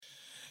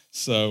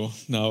So,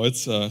 no,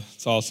 it's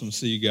awesome to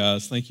see you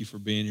guys. Thank you for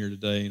being here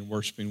today and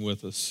worshiping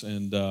with us,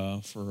 and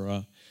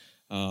for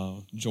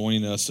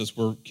joining us as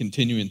we're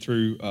continuing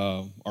through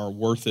our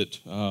Worth It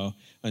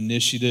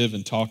initiative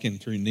and talking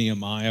through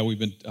Nehemiah. We've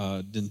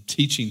been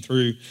teaching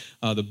through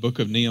the book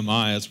of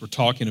Nehemiah as we're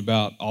talking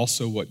about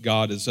also what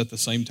God is at the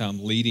same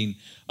time leading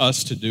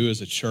us to do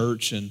as a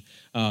church, and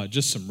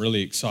just some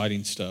really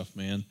exciting stuff,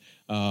 man.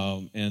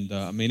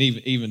 I mean,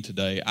 even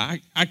today,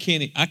 I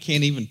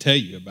can't even tell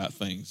you about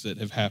things that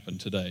have happened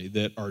today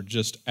that are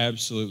just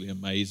absolutely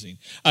amazing.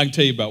 I can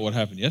tell you about what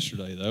happened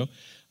yesterday, though.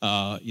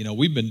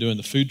 We've been doing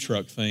the food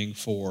truck thing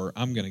for,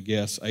 I'm going to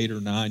guess, 8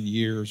 or 9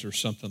 years or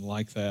something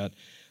like that.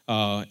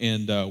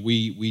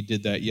 We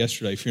did that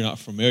yesterday. If you're not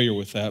familiar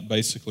with that,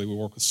 basically we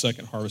work with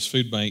Second Harvest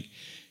Food Bank,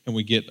 and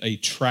we get a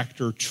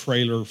tractor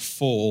trailer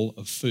full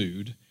of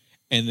food,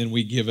 and then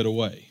we give it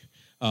away.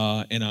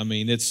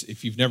 It's,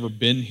 if you've never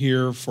been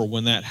here for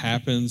when that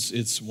happens,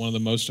 it's one of the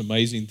most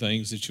amazing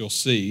things that you'll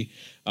see.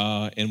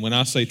 And when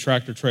I say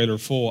tractor trailer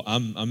full,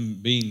 I'm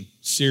being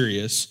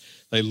serious.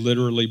 They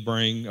literally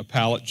bring a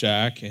pallet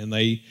jack, and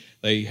they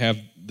have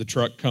the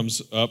truck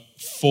comes up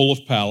full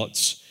of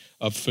pallets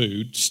of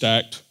food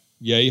stacked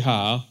yay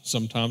high,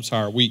 sometimes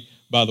higher.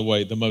 By the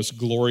way, the most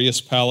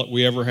glorious pallet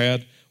we ever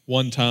had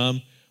one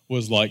time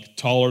was like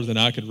taller than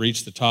I could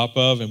reach the top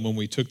of, and when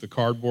we took the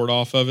cardboard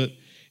off of it,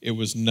 it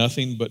was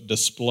nothing but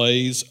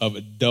displays of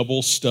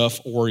double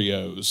stuffed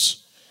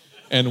Oreos.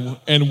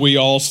 And we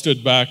all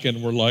stood back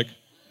and were like,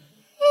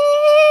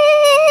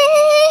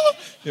 ah!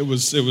 It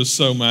was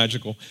so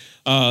magical.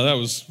 That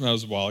was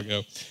a while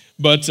ago.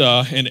 But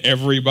and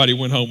everybody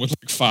went home with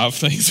like 5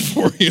 things of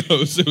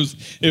Oreos.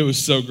 It was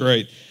so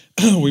great.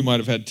 We might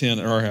have had 10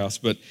 at our house,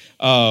 but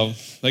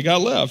they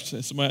got left,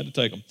 and somebody had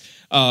to take them.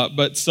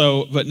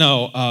 So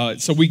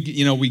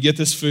we get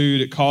this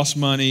food. It costs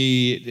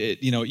money.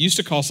 It used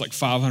to cost like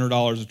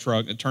 $500 a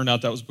truck. It turned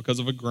out that was because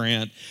of a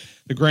grant.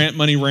 The grant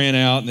money ran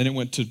out, and then it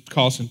went to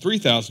costing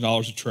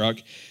 $3,000 a truck.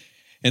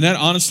 And that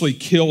honestly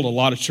killed a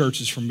lot of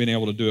churches from being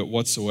able to do it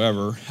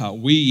whatsoever.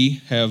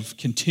 We have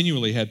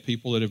continually had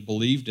people that have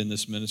believed in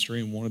this ministry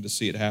and wanted to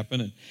see it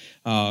happen,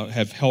 and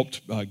have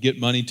helped get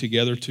money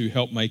together to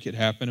help make it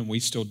happen. And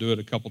we still do it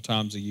a couple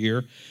times a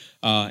year.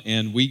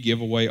 And we give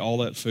away all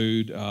that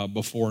food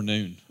before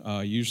noon,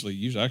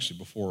 usually actually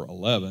before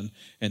 11,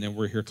 and then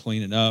we're here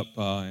cleaning up,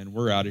 and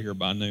we're out of here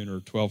by noon or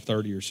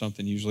 12:30 or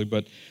something usually.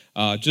 But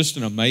just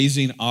an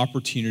amazing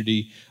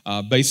opportunity.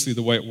 Basically,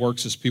 the way it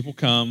works is people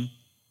come,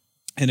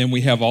 and then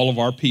we have all of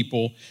our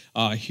people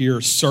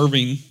here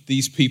serving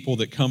these people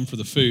that come for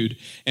the food,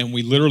 and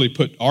we literally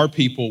put our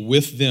people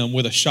with them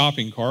with a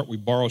shopping cart. We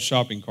borrow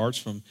shopping carts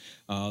from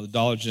the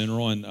Dollar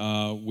General,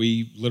 and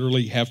we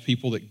literally have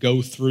people that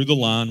go through the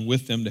line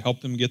with them to help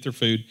them get their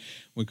food.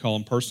 We call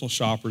them personal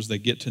shoppers. They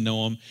get to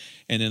know them,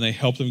 and then they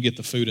help them get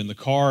the food in the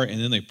car,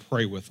 and then they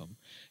pray with them.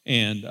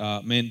 And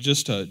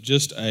just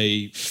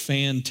a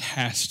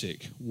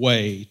fantastic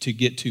way to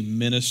get to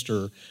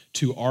minister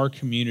to our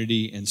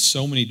community and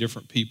so many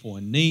different people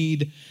in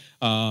need.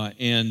 I'll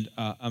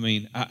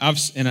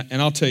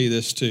tell you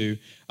this too.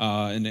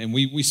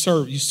 We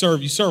serve. You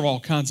serve all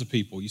kinds of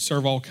people. You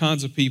serve all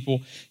kinds of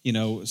people.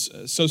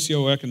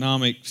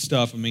 Socioeconomic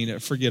stuff.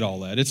 Forget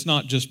all that. It's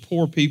not just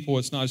poor people.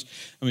 It's not.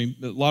 A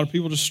lot of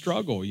people just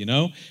struggle.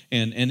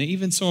 And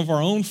even some of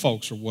our own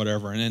folks or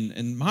whatever.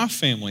 And my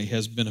family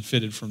has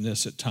benefited from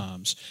this at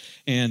times.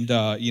 And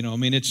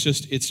it's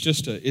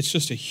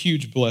just a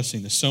huge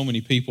blessing to so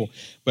many people.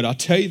 But I'll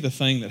tell you the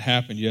thing that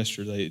happened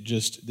yesterday.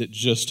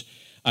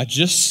 I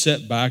just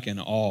sat back in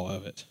awe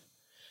of it,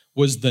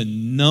 was the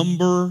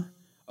number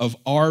of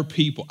our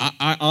people.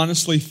 I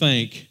honestly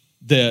think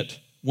that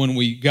when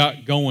we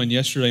got going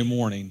yesterday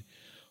morning,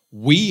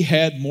 we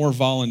had more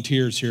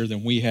volunteers here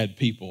than we had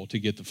people to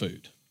get the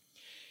food.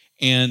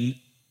 And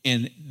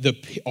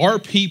our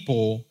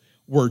people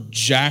were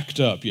jacked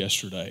up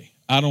yesterday.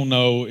 I don't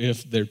know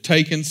if they're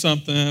taking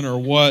something or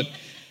what,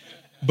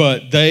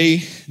 but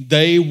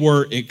they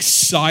were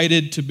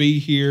excited to be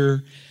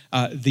here.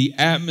 The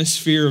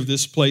atmosphere of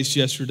this place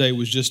yesterday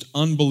was just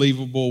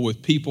unbelievable,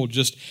 with people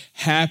just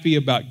happy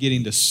about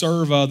getting to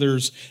serve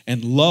others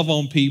and love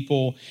on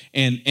people,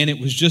 and it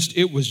was just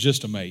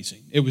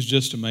amazing. It was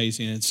just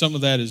amazing, and some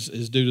of that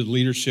is due to the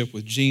leadership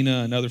with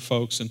Gina and other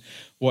folks and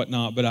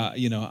whatnot. But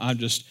there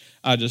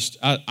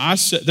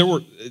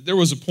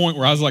was a point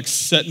where I was like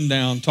sitting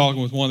down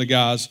talking with one of the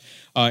guys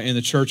in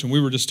the church, and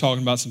we were just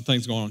talking about some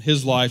things going on in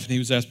his life, and he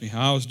was asking me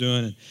how I was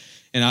doing,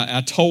 and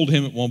I told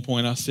him at one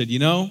point, I said,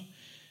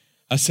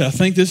 I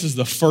think this is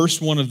the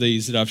first one of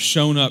these that I've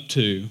shown up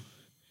to,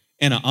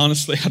 and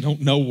honestly, I don't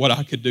know what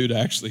I could do to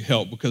actually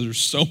help, because there's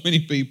so many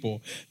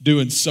people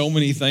doing so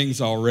many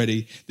things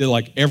already that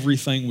like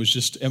everything was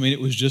just,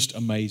 it was just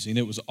amazing.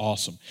 It was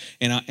awesome.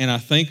 And I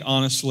think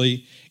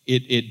honestly,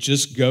 it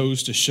just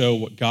goes to show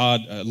what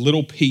God, a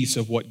little piece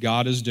of what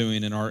God is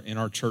doing in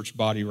our church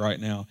body right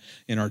now,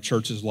 in our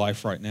church's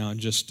life right now, and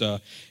just and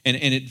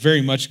it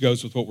very much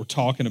goes with what we're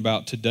talking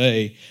about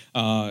today,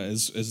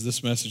 as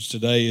this message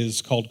today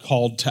is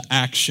called to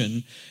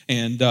action,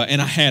 and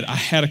I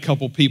had a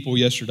couple people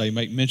yesterday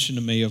make mention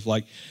to me of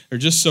like they're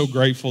just so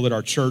grateful that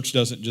our church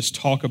doesn't just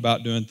talk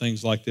about doing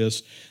things like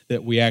this,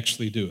 that we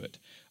actually do it.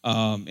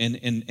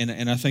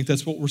 And I think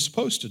that's what we're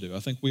supposed to do.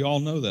 I think we all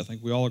know that. I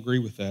think we all agree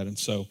with that. And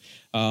so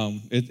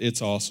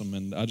it's awesome.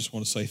 And I just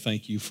want to say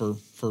thank you for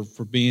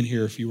being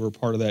here. If you were a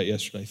part of that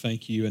yesterday,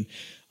 thank you.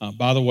 And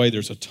by the way,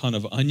 there's a ton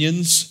of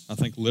onions. I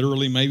think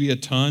literally maybe a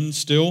ton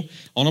still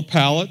on a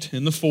pallet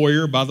in the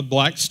foyer by the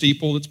black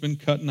steeple that's been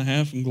cut in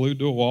half and glued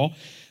to a wall.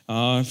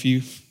 If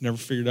you've never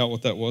figured out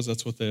what that was,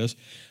 that's what that is.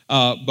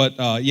 But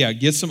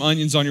get some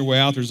onions on your way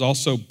out. There's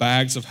also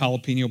bags of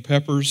jalapeno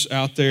peppers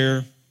out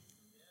there.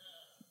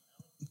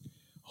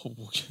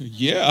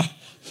 Yeah,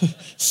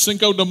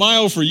 Cinco de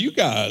Mayo for you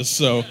guys.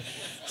 So,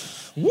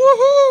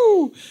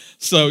 woohoo!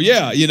 So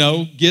yeah,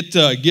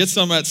 get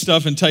some of that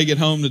stuff and take it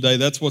home today.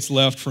 That's what's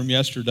left from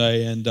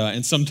yesterday. And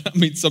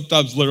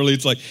sometimes literally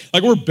it's like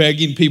we're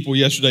begging people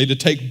yesterday to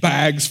take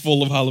bags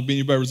full of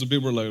jalapeno peppers, and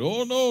people are like,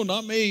 "Oh no,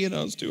 not me!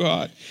 It's too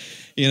hot."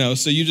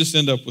 So you just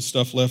end up with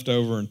stuff left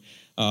over. And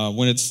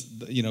when it's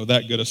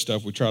that good of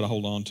stuff, we try to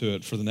hold on to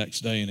it for the next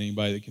day, and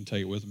anybody that can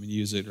take it with them and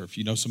use it, or if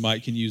you know somebody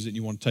can use it and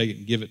you want to take it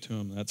and give it to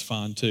them, that's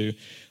fine too.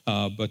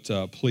 But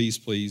please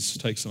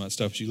take some of that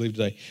stuff as you leave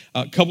today.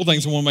 A couple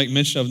things I want to make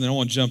mention of, and then I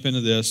want to jump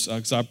into this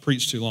because I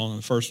preached too long on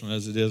the first one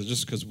as it is,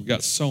 just because we've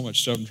got so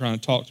much stuff I'm trying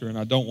to talk through, and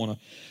I don't want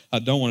to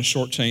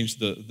shortchange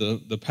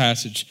the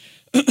passage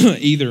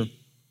either.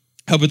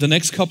 But the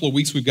next couple of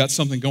weeks, we've got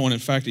something going. In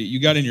fact, you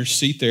got in your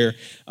seat there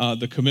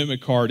the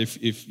commitment card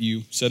if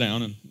you sat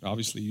down, and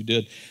obviously you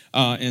did.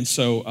 And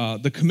so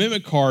the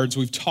commitment cards,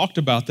 we've talked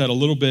about that a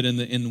little bit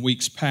in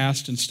weeks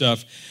past and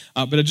stuff.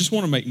 But I just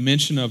want to make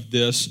mention of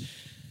this.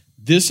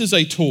 This is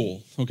a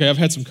tool, okay? I've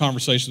had some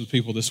conversations with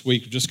people this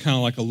week, just kind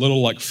of like a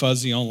little like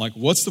fuzzy on like,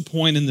 what's the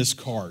point in this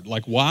card?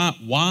 Like, why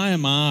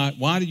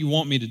do you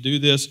want me to do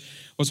this?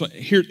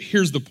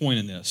 Here's the point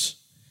in this.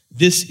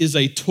 This is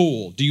a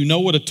tool. Do you know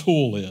what a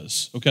tool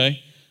is?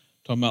 Okay?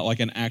 Talking about like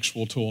an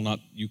actual tool,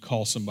 not you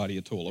call somebody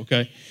a tool,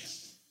 okay?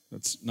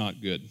 That's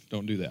not good.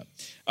 Don't do that.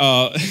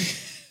 I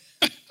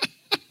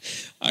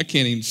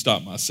can't even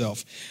stop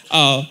myself.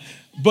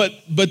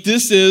 But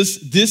this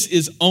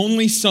is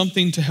only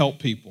something to help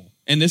people.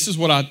 And this is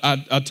what I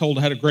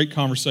had a great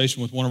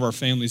conversation with one of our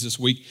families this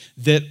week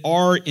that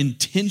are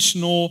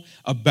intentional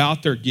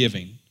about their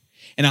giving.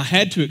 And I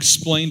had to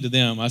explain to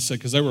them, I said,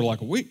 because they were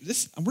like, we're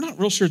not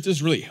real sure if this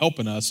is really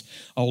helping us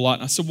a lot.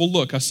 And I said, well,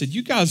 look, I said,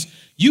 you guys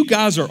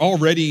are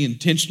already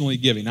intentionally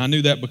giving. I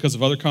knew that because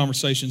of other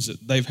conversations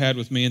that they've had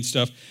with me and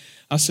stuff.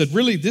 I said,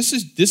 really, this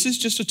is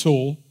just a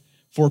tool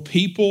for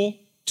people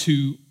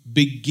to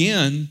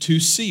begin to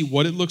see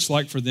what it looks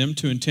like for them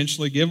to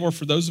intentionally give, or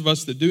for those of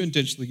us that do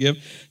intentionally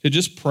give, to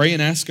just pray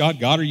and ask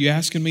God, are you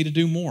asking me to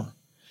do more?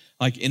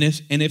 And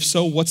if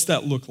so, what's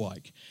that look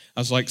like? I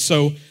was like,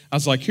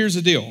 here's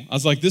the deal. I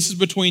was like, this is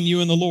between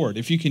you and the Lord.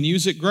 If you can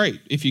use it, great.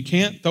 If you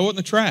can't, throw it in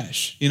the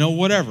trash,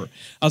 whatever.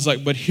 I was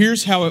like, but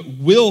here's how it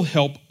will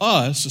help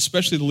us,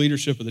 especially the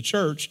leadership of the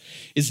church,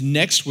 is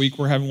next week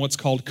we're having what's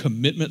called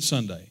Commitment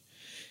Sunday.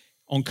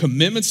 On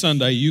Commitment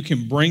Sunday, you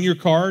can bring your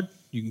card,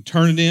 you can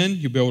turn it in,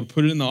 you'll be able to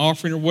put it in the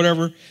offering or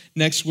whatever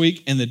next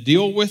week. And the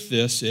deal with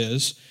this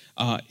is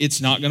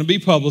it's not going to be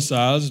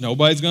publicized.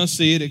 Nobody's going to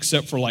see it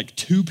except for like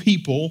 2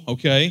 people,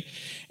 okay?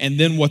 And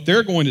then what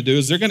they're going to do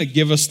is they're going to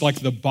give us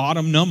like the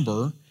bottom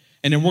number,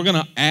 and then we're going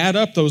to add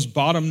up those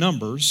bottom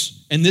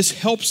numbers. And this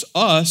helps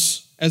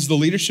us as the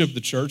leadership of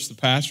the church, the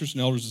pastors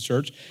and elders of the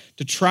church,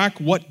 to track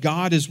what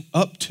God is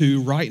up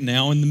to right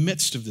now in the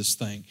midst of this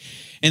thing.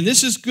 And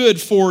this is good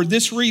for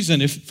this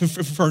reason. If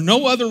for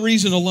no other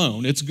reason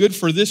alone, it's good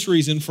for this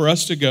reason for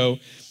us to go,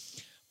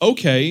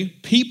 okay,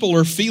 people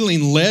are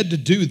feeling led to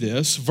do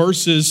this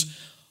versus,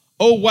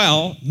 oh,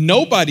 wow,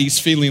 nobody's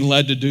feeling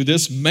led to do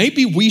this.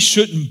 Maybe we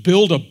shouldn't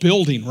build a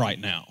building right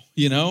now,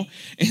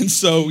 And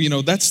so,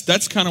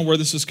 that's kind of where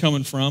this is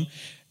coming from.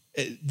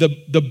 The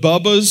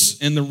Bubbas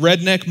and the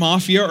redneck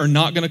mafia are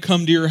not going to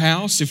come to your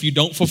house if you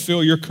don't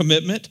fulfill your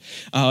commitment.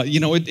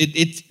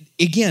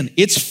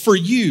 It's for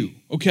you,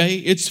 okay?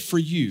 It's for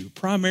you.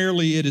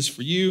 Primarily, it is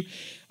for you.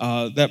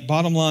 That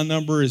bottom line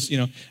number is,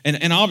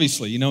 and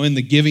obviously, in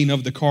the giving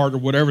of the card or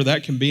whatever,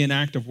 that can be an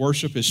act of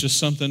worship. It's just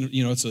something,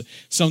 it's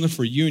something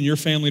for you and your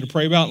family to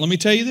pray about. Let me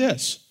tell you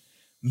this.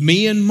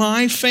 Me and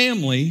my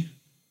family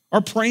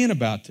are praying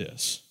about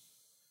this.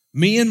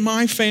 Me and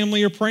my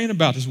family are praying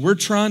about this. We're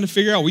trying to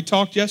figure out, we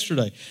talked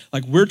yesterday,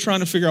 we're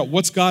trying to figure out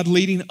what's God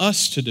leading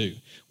us to do.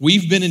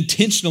 We've been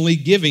intentionally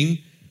giving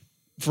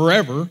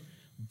forever,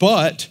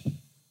 but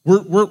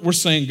we're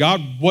saying,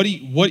 God, what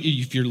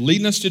if you're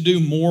leading us to do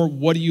more,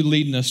 what are you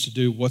leading us to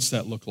do? What's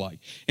that look like?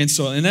 And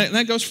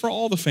that goes for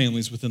all the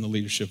families within the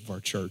leadership of our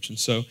church. And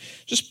so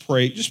just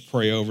pray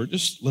over it.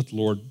 Just let the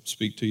Lord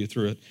speak to you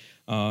through it.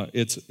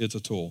 it's a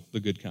tool, the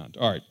good kind.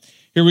 All right,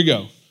 here we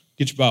go.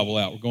 Get your Bible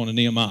out. We're going to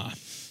Nehemiah.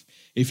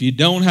 If you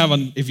don't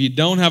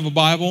have a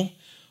Bible,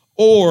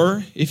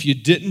 or if you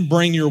didn't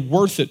bring your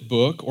Worth It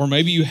book, or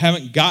maybe you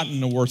haven't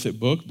gotten a Worth It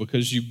book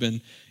because you've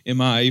been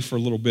MIA for a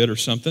little bit or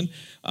something,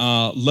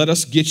 let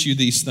us get you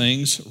these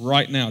things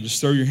right now. Just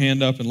throw your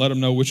hand up and let them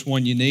know which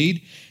one you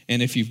need.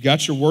 And if you've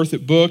got your Worth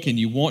It book and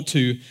you want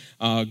to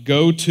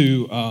go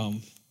to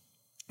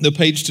the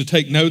page to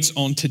take notes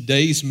on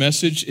today's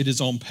message, it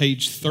is on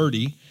page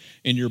 30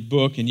 in your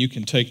book, and you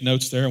can take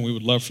notes there, and we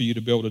would love for you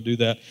to be able to do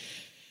that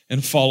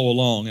and follow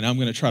along. And I'm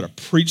going to try to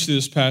preach through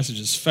this passage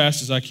as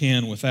fast as I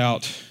can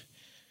without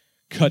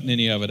cutting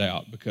any of it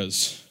out,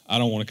 because I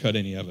don't want to cut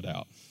any of it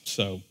out.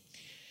 So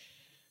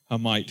I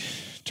might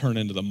turn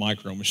into the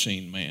Micro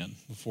Machine Man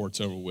before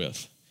it's over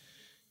with.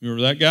 You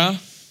remember that guy?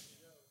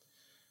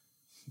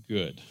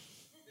 Good.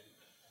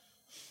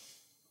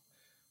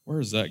 Where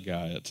is that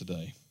guy at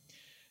today?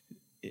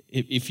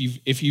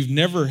 If you've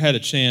never had a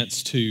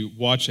chance to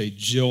watch a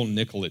Jill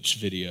Nikolic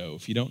video,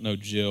 if you don't know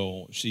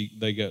Jill, her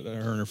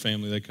and her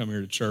family, they come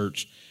here to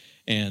church,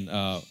 and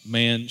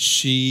man,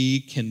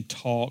 she can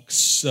talk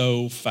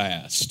so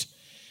fast,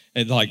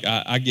 and like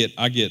I get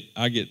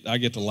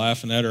to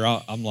laughing at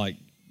her. I'm like,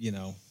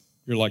 you're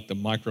like the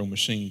Micro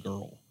Machine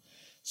girl.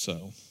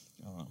 So,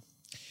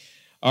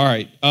 all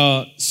right.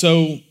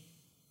 So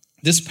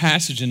this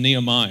passage in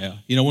Nehemiah,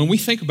 when we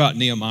think about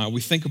Nehemiah,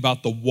 we think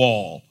about the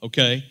wall.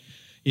 Okay.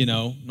 I'm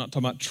not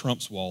talking about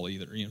Trump's wall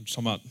either. I'm just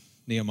talking about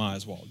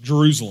Nehemiah's wall.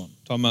 Jerusalem,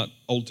 talking about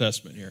Old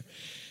Testament here.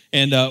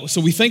 And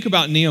so we think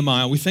about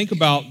Nehemiah. We think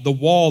about the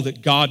wall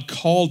that God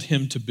called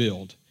him to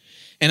build.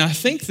 And I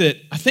think that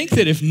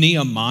if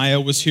Nehemiah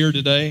was here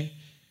today,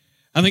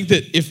 I think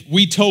that if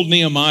we told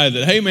Nehemiah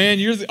that, hey man,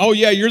 you're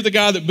the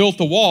guy that built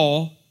the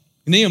wall,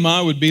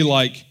 Nehemiah would be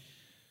like,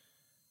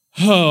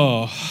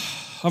 oh,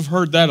 I've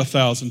heard that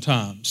 1,000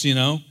 times,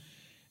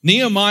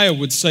 Nehemiah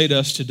would say to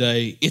us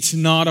today, it's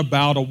not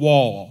about a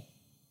wall.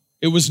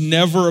 It was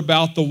never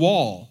about the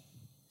wall.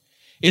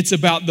 It's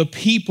about the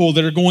people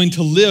that are going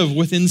to live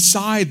within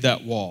inside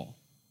that wall.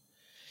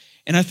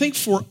 And I think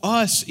for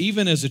us,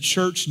 even as a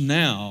church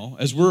now,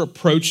 as we're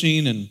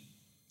approaching and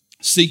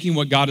seeking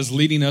what God is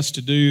leading us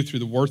to do through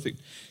the Worth It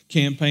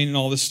campaign and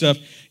all this stuff,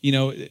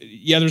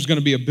 there's going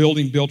to be a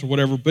building built or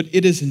whatever, but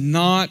it is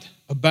not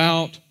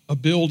about a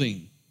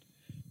building.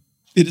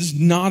 It is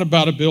not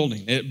about a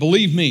building.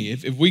 Believe me,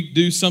 if we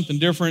do something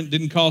different,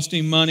 didn't cost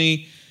any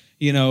money,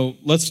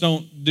 let's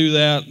don't do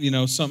that.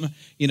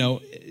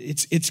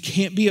 It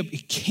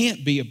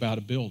can't be about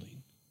a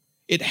building.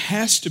 It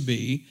has to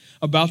be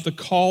about the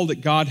call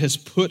that God has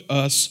put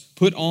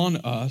on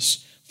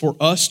us for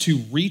us to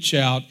reach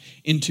out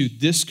into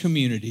this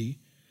community,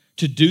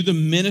 to do the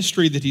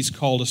ministry that He's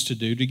called us to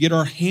do, to get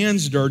our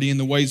hands dirty in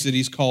the ways that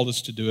He's called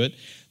us to do it,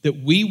 that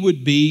we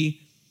would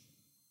be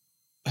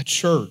a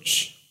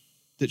church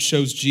that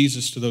shows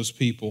Jesus to those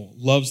people,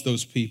 loves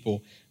those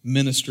people,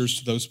 ministers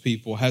to those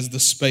people, has the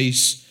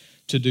space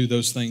to do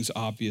those things,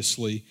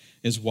 obviously,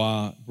 is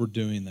why we're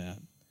doing that.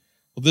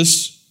 Well,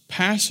 this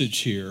passage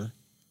here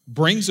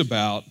brings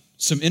about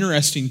some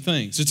interesting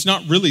things. It's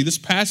not really, this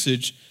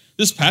passage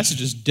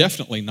is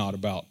definitely not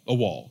about a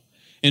wall.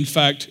 In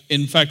fact,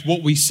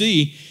 what we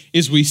see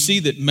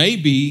that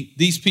maybe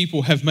these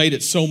people have made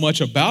it so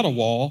much about a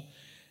wall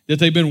that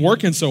they've been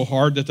working so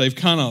hard that they've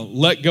kind of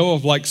let go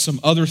of like some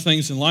other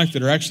things in life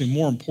that are actually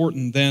more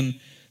important than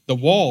the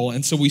wall.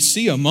 And so we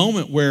see a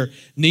moment where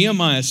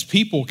Nehemiah's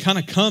people kind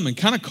of come and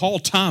kind of call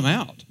time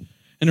out.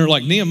 And they're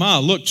like,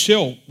 Nehemiah, look,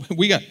 chill.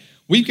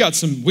 We've got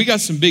some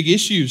big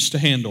issues to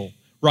handle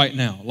right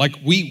now. Like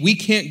we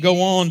can't go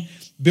on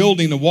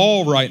building the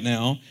wall right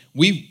now.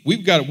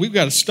 We've got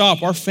to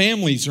stop. Our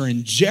families are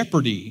in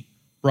jeopardy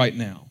right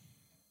now.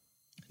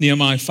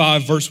 Nehemiah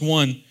 5 verse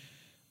 1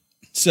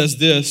 says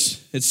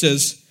this. It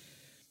says,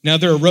 now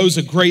there arose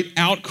a great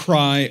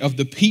outcry of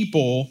the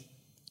people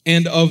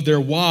and of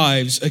their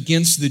wives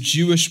against the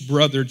Jewish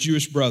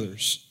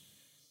brothers.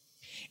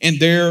 And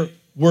there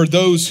were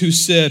those who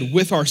said,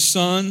 with our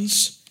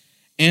sons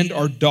and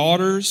our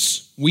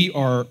daughters, we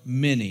are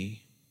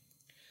many.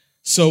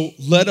 So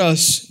let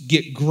us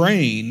get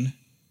grain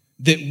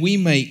that we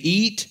may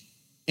eat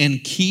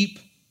and keep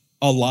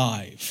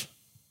alive.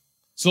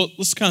 So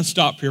let's kind of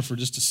stop here for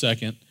just a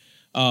second.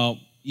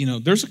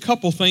 There's a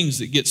couple things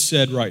that get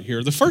said right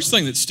here. The first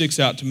thing that sticks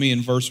out to me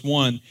in verse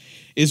 1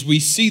 is we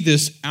see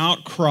this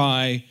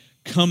outcry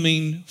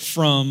coming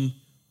from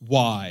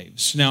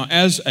wives. Now,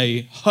 as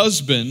a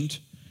husband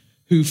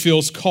who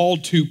feels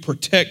called to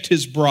protect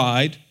his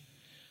bride,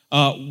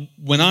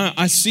 when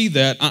I see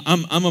that,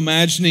 I'm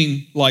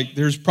imagining like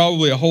there's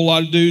probably a whole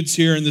lot of dudes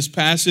here in this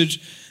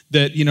passage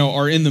that,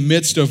 are in the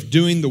midst of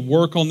doing the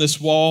work on this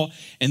wall,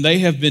 and they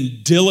have been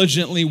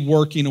diligently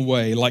working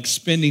away, like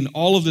spending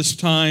all of this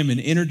time and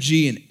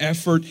energy and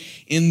effort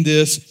in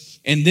this.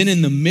 And then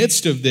in the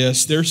midst of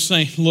this, they're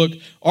saying, look,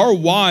 our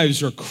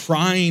wives are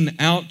crying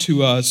out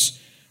to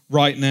us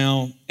right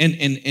now.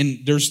 And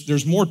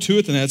there's more to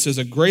it than that. It says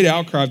a great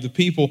outcry of the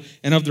people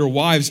and of their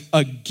wives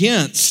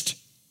against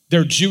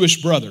their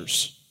Jewish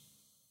brothers.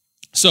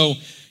 So,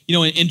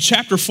 in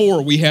chapter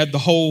 4, we had the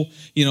whole,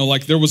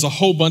 there was a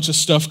whole bunch of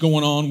stuff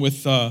going on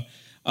with,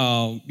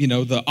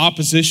 the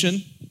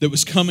opposition that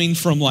was coming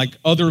from like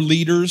other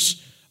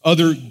leaders,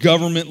 other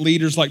government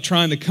leaders, like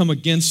trying to come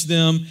against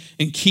them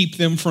and keep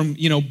them from,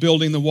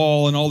 building the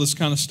wall and all this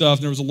kind of stuff.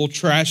 And there was a little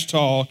trash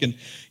talk and,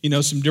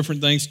 some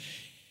different things.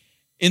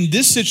 In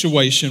this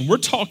situation, we're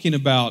talking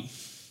about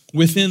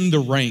within the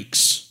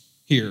ranks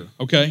here,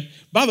 okay?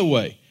 By the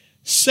way,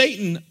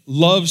 Satan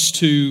loves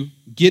to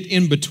get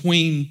in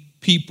between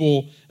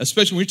people,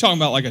 especially when you're talking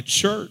about like a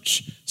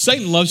church.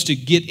 Satan loves to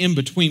get in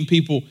between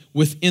people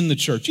within the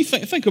church. You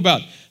think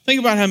about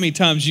how many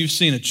times you've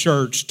seen a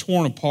church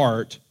torn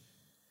apart.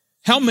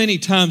 How many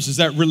times has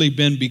that really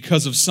been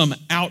because of some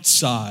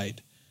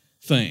outside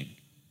thing?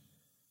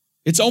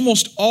 It's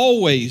almost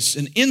always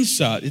an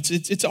inside.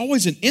 It's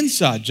always an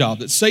inside job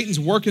that Satan's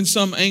working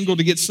some angle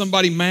to get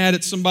somebody mad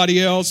at somebody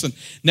else, and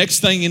next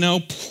thing you know,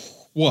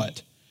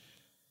 what?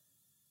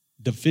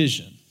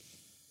 Division.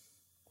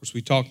 Of course,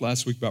 we talked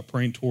last week about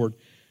praying toward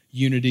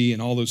unity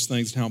and all those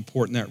things and how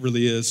important that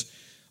really is.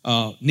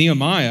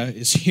 Nehemiah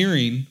is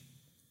hearing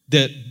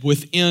that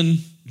within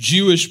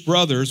Jewish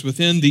brothers,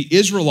 within the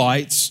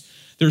Israelites,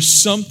 there's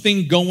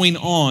something going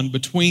on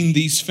between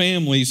these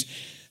families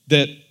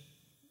that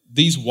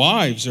these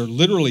wives are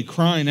literally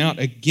crying out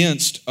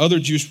against other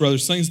Jewish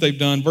brothers, things they've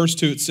done. Verse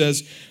 2, it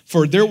says,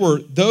 "For there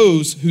were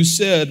those who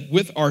said,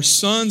 'With our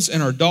sons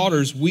and our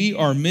daughters we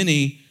are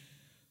many,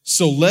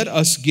 so let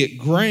us get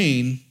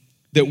grain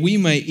that we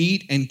may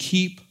eat and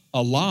keep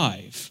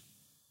alive.'"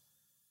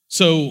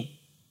 So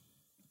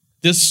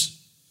this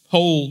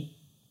whole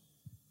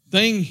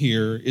thing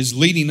here is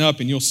leading up,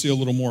 and you'll see a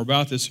little more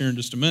about this here in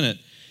just a minute,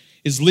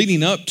 is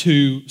leading up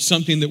to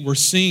something that we're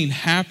seeing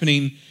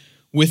happening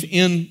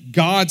within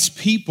God's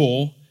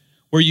people,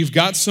 where you've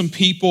got some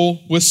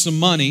people with some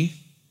money,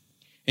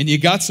 and you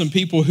got some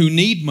people who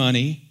need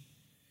money,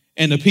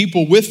 and the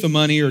people with the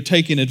money are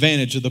taking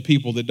advantage of the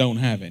people that don't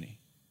have any.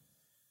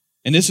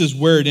 And this is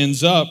where it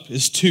ends up,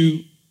 is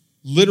to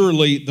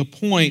literally the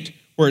point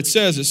where it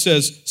says,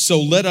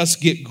 "So let us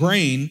get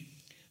grain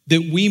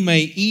that we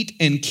may eat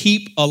and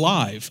keep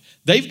alive."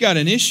 They've got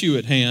an issue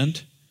at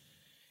hand,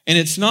 and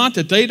it's not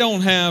that they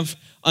don't have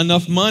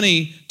enough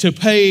money to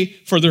pay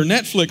for their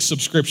Netflix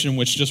subscription,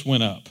 which just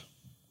went up,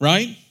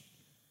 right?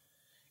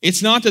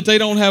 It's not that they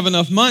don't have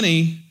enough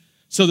money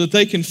so that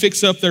they can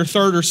fix up their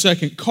third or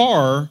second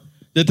car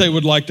that they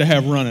would like to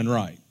have running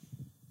right.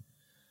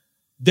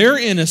 They're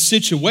in a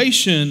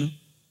situation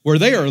where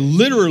they are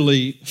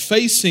literally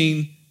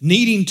facing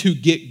needing to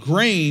get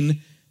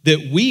grain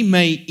that we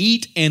may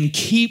eat and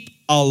keep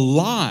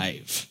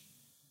alive.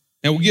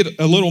 Now, we'll get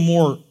a little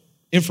more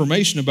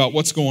information about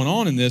what's going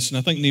on in this, and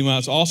I think Nehemiah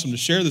is awesome to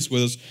share this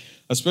with us,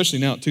 especially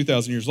now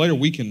 2,000 years later.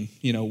 We can,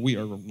 we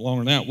are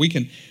longer than that. We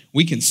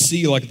can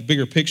see like the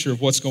bigger picture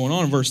of what's going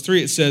on. In verse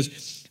 3, it says,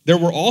 "There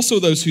were also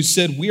those who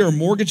said, 'We are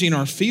mortgaging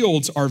our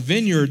fields, our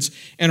vineyards,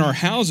 and our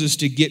houses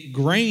to get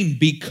grain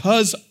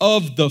because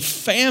of the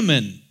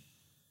famine.'"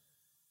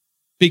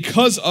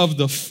 Because of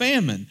the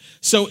famine.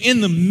 So in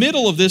the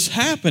middle of this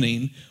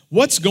happening,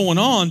 what's going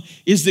on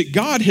is that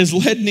God has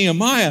led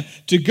Nehemiah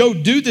to go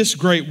do this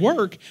great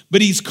work,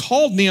 but he's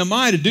called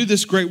Nehemiah to do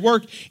this great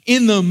work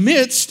in the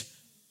midst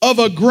of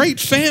a great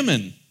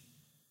famine.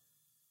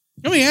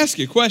 Let me ask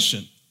you a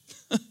question.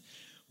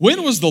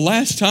 When was the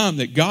last time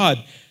that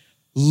God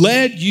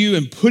led you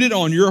and put it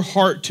on your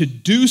heart to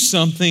do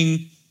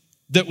something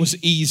that was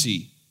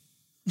easy?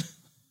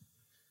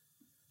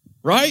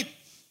 Right?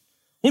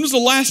 When was the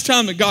last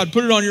time that God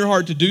put it on your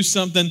heart to do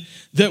something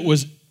that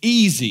was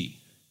easy?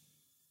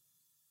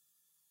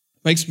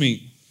 Makes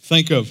me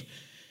think of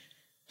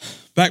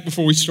back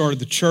before we started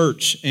the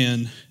church,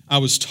 and I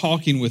was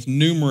talking with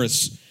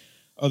numerous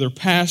other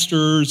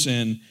pastors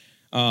and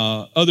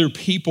other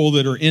people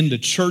that are into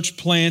church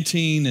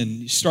planting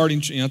and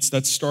starting,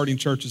 that's starting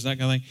churches, that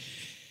kind of thing.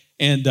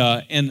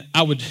 And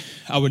I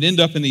would end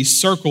up in these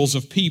circles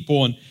of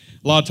people, and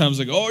a lot of times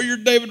they go, "Oh, you're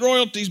David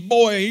Royalty's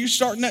boy. You're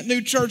starting that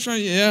new church,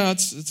 right?" "Yeah,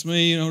 it's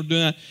me, doing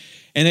that."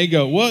 And they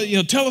go, "Well,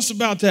 tell us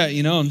about that,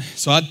 And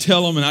so I'd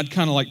tell them, and I'd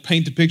kind of like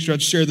paint the picture.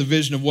 I'd share the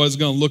vision of what it's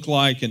going to look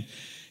like. And,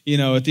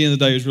 at the end of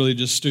the day, it was really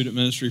just student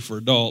ministry for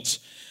adults.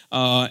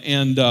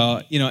 And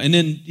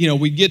then,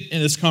 we get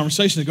in this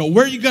conversation. They go,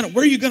 where are you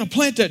going to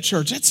plant that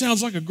church? That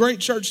sounds like a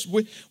great church.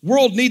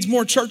 World needs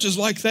more churches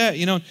like that,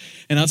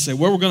 And I'd say,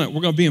 well, we're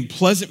going to be in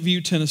Pleasant View,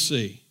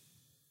 Tennessee.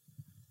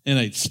 And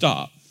they'd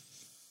stop.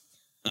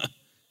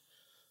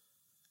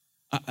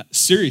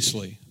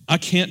 Seriously, I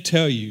can't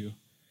tell you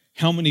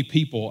how many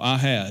people I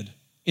had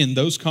in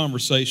those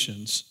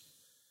conversations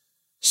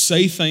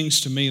say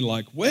things to me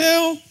like,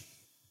 "Well,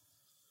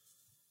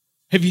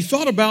 have you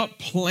thought about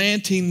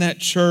planting that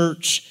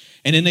church?"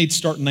 And then they'd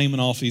start naming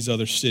off these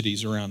other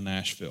cities around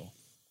Nashville.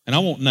 And I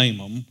won't name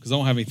them because I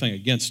don't have anything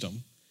against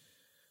them.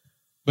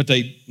 But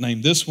they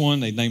named this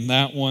one, they named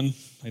that one,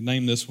 they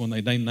named this one,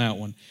 they named that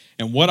one.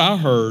 And what I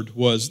heard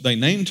was they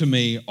named to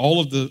me all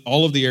of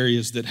the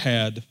areas that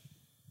had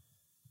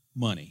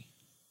money.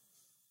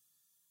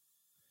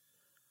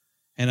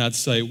 And I'd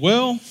say,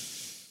 well,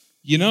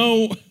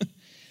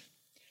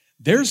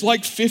 there's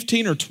like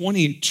 15 or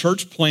 20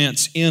 church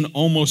plants in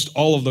almost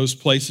all of those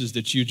places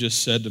that you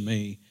just said to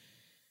me.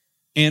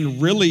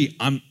 And really,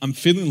 I'm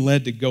feeling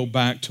led to go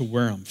back to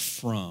where I'm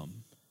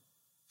from.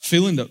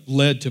 Feeling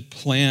led to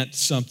plant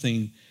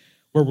something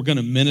where we're going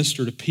to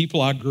minister to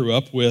people I grew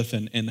up with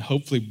and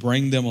hopefully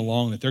bring them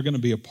along, that they're going to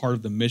be a part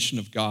of the mission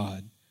of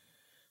God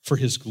for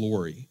His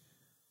glory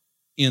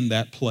in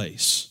that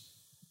place.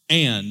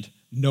 And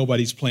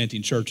nobody's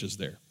planting churches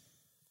there.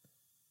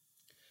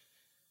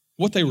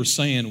 What they were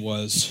saying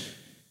was,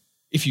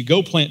 if you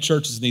go plant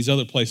churches in these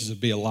other places,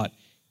 it'd be a lot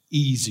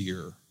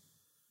easier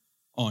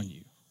on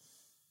you.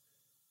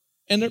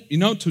 And,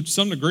 to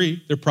some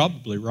degree, they're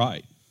probably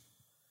right.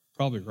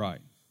 Probably right.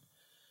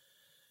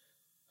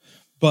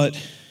 But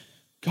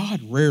God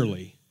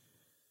rarely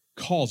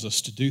calls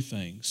us to do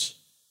things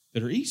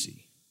that are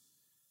easy.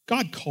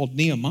 God called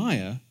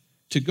Nehemiah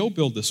to go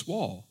build this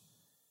wall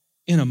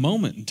in a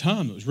moment in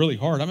time that was really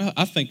hard. I mean,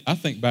 I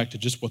think back to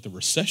just what the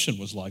recession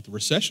was like. The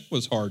recession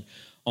was hard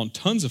on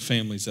tons of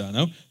families that I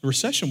know. The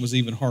recession was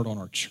even hard on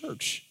our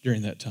church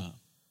during that time.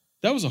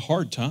 That was a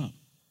hard time,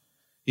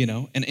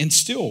 and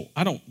still,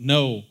 I don't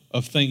know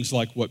of things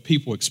like what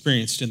people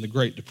experienced in the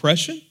Great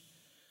Depression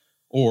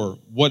or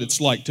what it's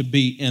like to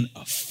be in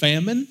a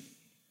famine,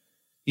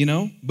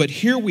 But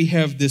here we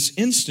have this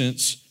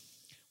instance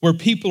where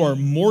people are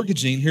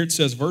mortgaging, here it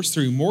says, verse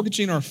 3,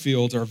 mortgaging our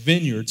fields, our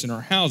vineyards, and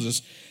our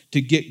houses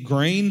to get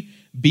grain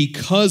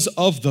because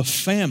of the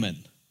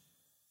famine.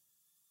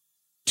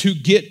 To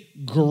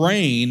get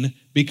grain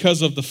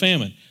because of the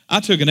famine. I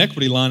took an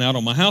equity line out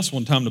on my house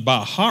one time to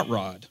buy a hot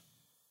rod.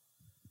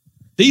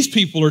 These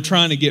people are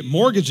trying to get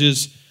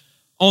mortgages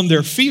on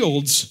their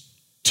fields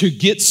to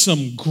get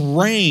some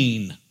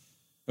grain,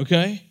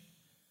 okay?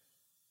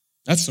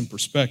 That's some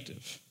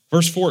perspective.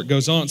 Verse 4, it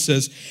goes on, it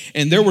says,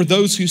 and there were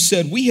those who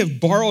said, we have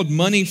borrowed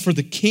money for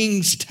the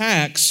king's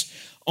tax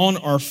on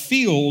our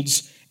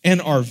fields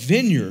and our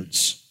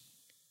vineyards.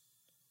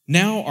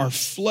 Now our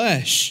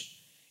flesh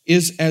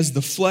is as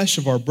the flesh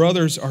of our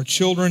brothers, our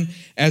children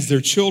as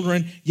their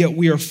children, yet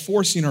we are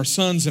forcing our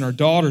sons and our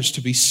daughters to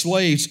be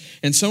slaves,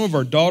 and some of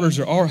our daughters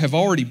have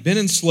already been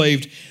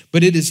enslaved,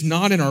 but it is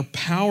not in our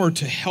power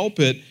to help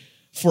it,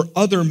 for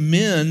other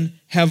men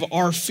have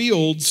our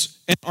fields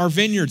and our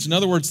vineyards. In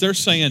other words, they're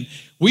saying,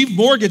 we've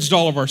mortgaged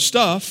all of our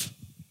stuff.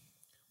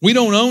 We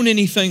don't own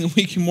anything that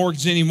we can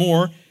mortgage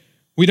anymore.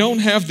 We don't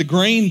have the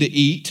grain to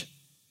eat.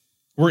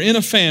 We're in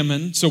a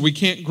famine, so we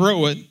can't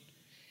grow it.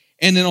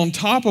 And then on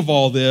top of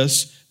all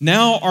this,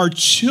 now our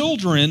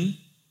children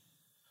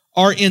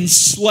are in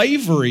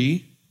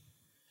slavery,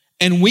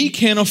 and we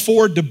can't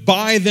afford to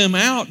buy them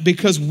out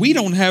because we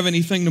don't have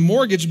anything to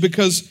mortgage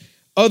because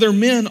other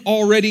men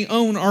already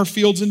own our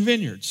fields and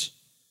vineyards.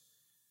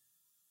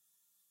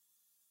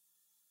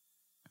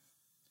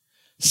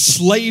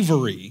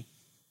 Slavery.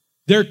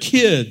 Their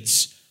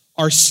kids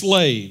are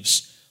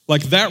slaves.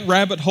 Like, that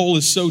rabbit hole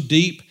is so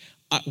deep,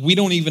 we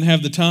don't even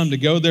have the time to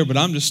go there, but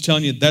I'm just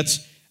telling you,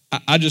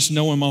 I just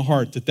know in my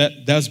heart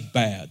that's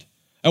bad.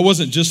 That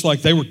wasn't just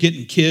like they were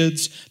getting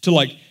kids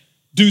to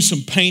do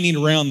some painting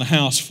around the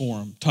house for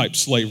them type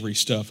slavery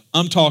stuff.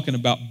 I'm talking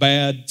about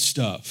bad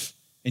stuff,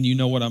 and you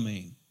know what I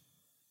mean.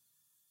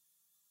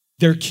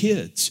 Their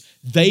kids,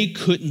 they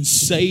couldn't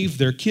save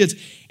their kids.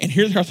 And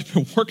here they are, they've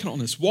been working on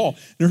this wall.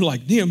 They're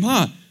like,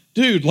 Nehemiah,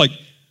 dude,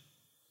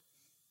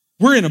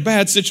 we're in a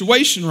bad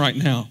situation right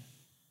now.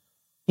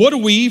 What do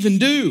we even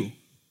do?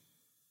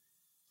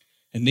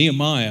 And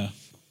Nehemiah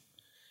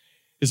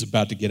is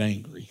about to get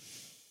angry.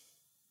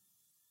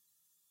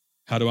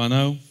 How do I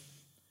know?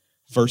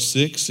 Verse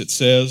 6, it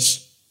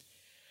says,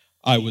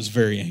 I was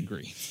very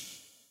angry.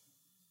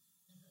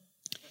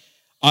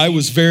 I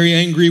was very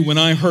angry when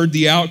I heard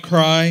the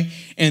outcry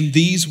and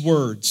these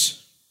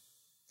words.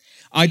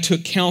 I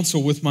took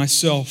counsel with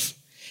myself,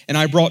 and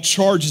I brought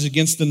charges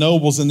against the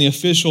nobles and the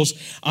officials.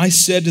 I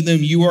said to them,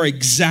 you are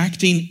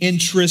exacting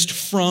interest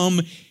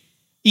from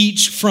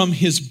each from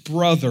his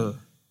brother.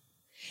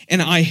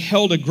 And I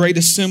held a great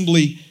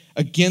assembly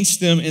against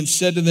them and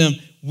said to them,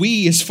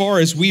 we, as far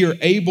as we are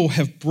able,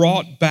 have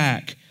brought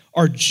back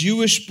our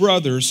Jewish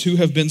brothers who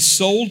have been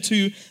sold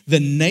to the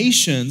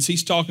nations.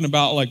 He's talking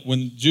about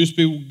when Jewish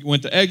people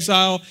went to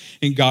exile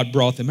and God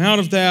brought them out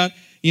of that.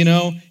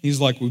 He's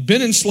like, we've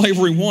been in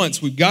slavery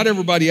once. We've got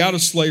everybody out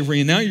of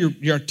slavery, and now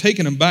you're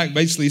taking them back.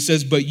 Basically, he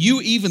says, but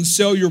you even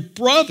sell your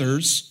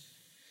brothers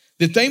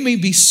that they may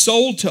be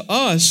sold to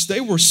us.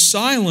 They were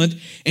silent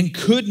and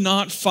could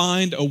not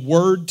find a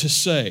word to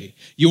say.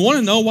 You want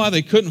to know why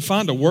they couldn't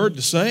find a word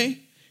to say?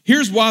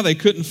 Here's why they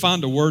couldn't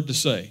find a word to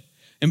say.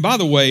 And by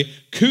the way,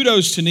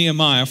 kudos to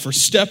Nehemiah for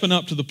stepping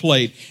up to the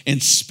plate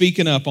and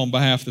speaking up on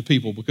behalf of the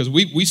people, because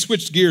we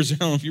switched gears. I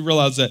don't know if you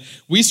realize that.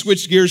 We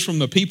switched gears from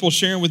the people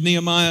sharing with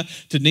Nehemiah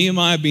to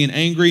Nehemiah being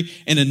angry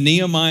and to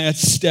Nehemiah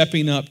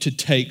stepping up to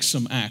take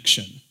some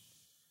action.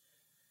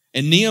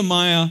 And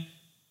Nehemiah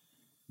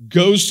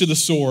goes to the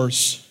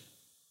source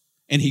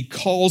and he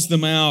calls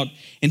them out,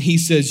 and he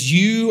says,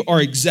 you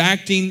are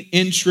exacting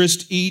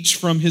interest each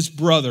from his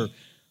brother.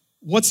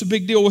 What's the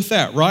big deal with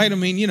that, right? I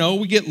mean,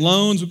 we get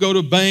loans, we go to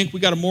a bank,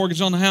 we got a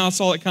mortgage on the house,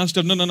 all that kind of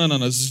stuff. No.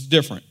 This is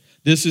different.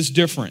 This is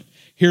different.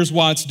 Here's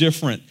why it's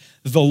different.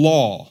 The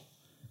law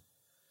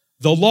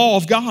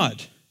of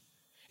God.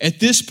 At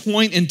this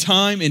point in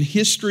time in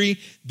history,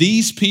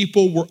 these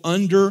people were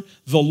under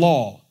the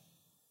law.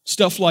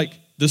 Stuff like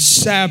the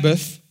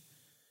Sabbath,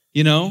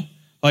 take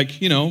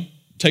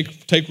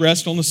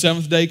rest on the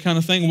seventh day kind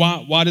of thing.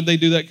 Why did they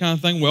do that kind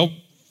of thing? Well,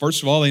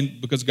 first of all,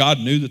 because God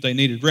knew that they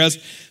needed rest.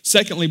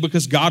 Secondly,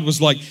 because God was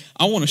like,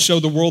 I want to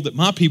show the world that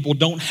my people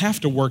don't have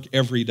to work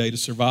every day to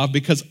survive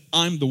because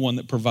I'm the one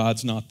that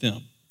provides, not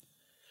them.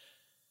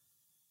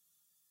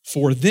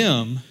 For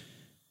them,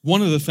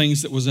 one of the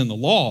things that was in the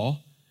law,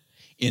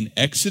 in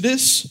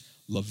Exodus,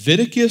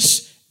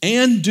 Leviticus,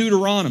 and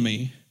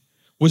Deuteronomy,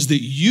 was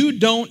that you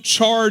don't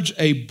charge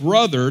a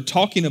brother,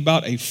 talking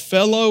about a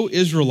fellow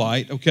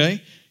Israelite,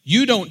 okay?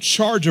 You don't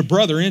charge a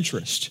brother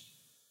interest.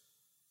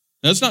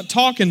 Now, it's not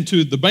talking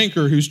to the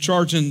banker who's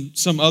charging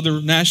some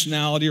other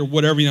nationality or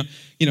whatever,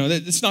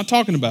 it's not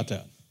talking about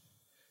that.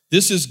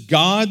 This was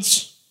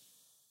God's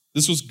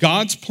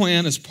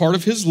plan as part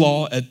of his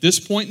law at this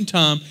point in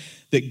time,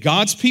 that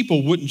God's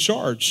people wouldn't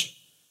charge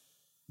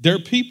their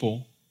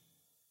people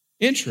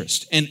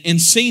interest. And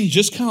seen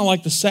just kind of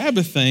like the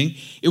Sabbath thing,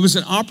 it was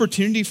an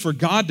opportunity for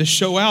God to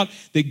show out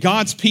that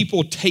God's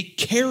people take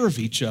care of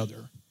each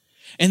other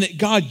and that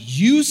God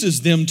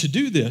uses them to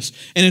do this.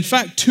 And in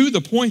fact, to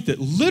the point that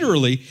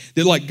literally,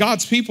 that like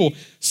God's people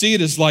see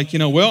it as like, you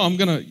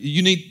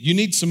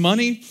need some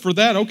money for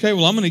that? Okay,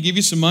 well, I'm going to give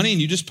you some money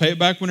and you just pay it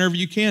back whenever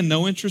you can,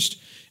 no interest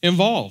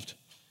involved.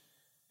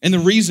 And the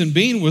reason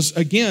being was,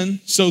 again,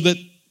 so that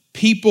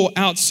people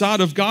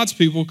outside of God's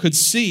people could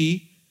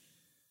see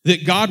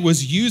that God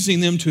was using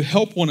them to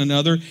help one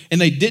another,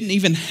 and they didn't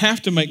even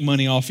have to make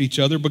money off each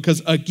other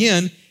because,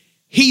 again,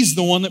 he's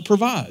the one that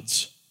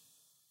provides.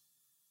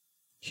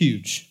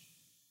 Huge.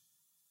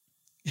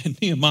 And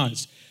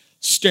Nehemiah's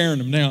staring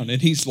them down,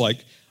 and he's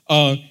like,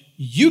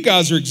 you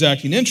guys are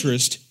exacting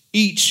interest,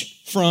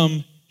 each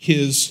from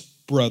his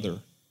brother.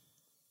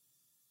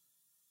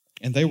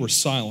 And they were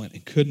silent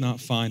and could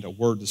not find a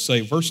word to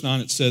say. Verse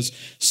 9, it says,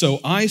 so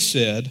I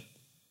said,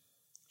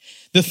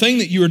 the thing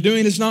that you are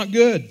doing is not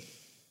good.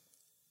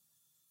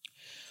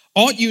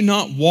 Ought you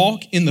not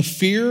walk in the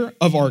fear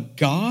of our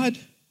God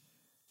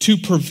to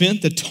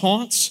prevent the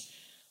taunts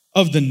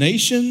of the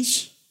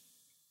nations,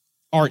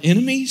 our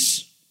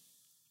enemies?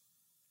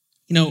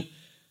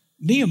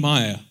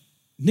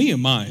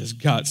 Nehemiah's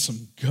got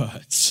some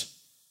guts.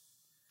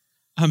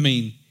 I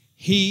mean,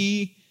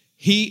 I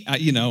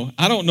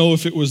don't know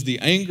if it was the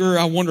anger.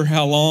 I wonder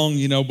how long,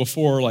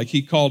 before like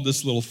he called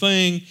this little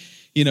thing,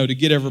 to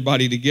get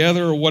everybody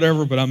together or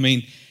whatever. But I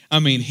mean,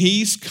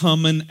 he's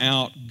coming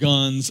out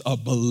guns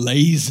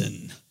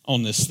a-blazing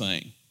on this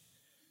thing,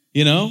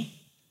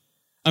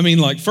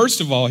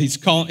 first of all, he's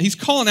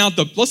calling out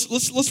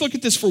let's look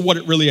at this for what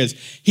it really is.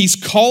 He's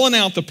calling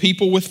out the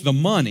people with the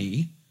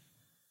money,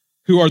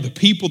 who are the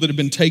people that have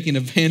been taking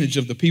advantage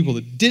of the people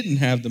that didn't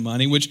have the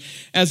money,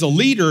 which as a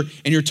leader,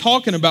 and you're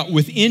talking about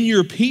within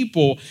your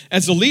people,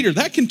 as a leader,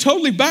 that can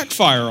totally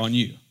backfire on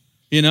you,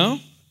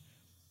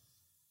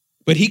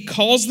 But he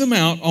calls them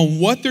out on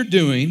what they're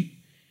doing.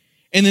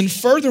 And then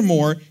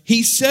furthermore,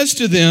 he says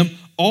to them,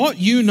 ought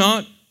you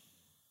not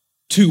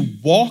to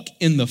walk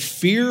in the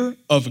fear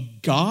of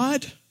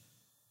God?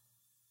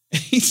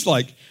 He's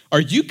like,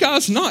 are you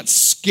guys not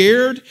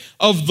scared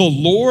of the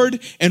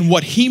Lord and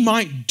what he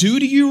might do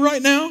to you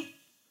right now?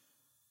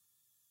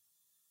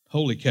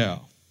 Holy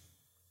cow.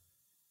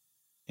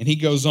 And he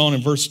goes on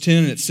in verse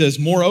 10, and it says,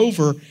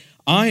 moreover,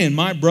 I and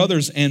my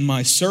brothers and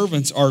my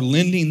servants are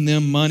lending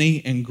them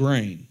money and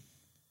grain.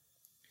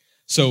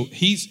 So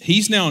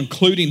he's now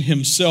including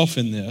himself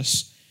in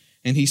this.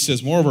 And he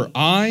says, moreover,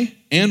 I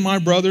and my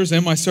brothers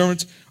and my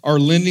servants are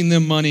lending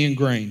them money and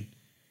grain.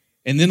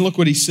 And then look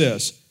what he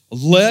says.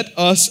 Let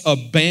us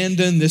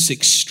abandon this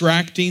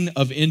extracting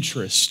of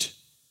interest.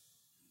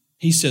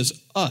 He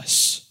says,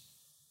 us.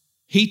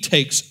 He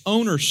takes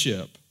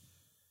ownership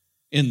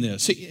in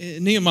this.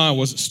 Nehemiah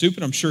wasn't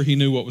stupid. I'm sure he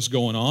knew what was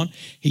going on.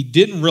 He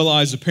didn't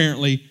realize,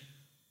 apparently,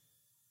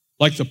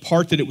 like the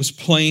part that it was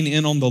playing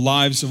in on the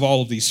lives of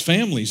all of these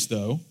families,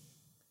 though.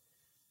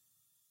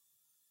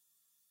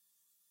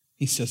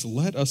 He says,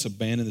 let us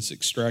abandon this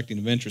extracting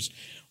of interest.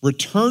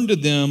 Return to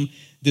them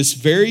this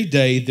very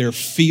day their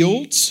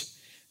fields,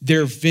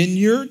 their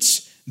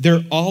vineyards,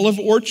 their olive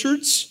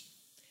orchards,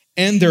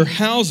 and their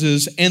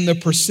houses, and the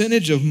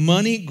percentage of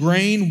money,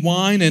 grain,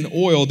 wine, and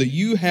oil that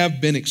you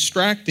have been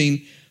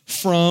extracting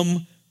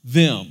from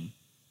them.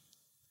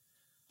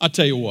 I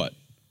tell you what,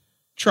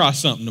 try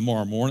something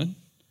tomorrow morning.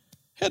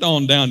 Head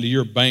on down to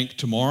your bank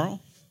tomorrow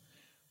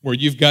where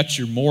you've got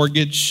your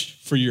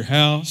mortgage for your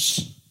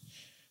house,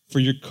 for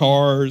your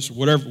cars,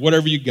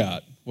 whatever you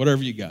got.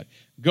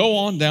 Go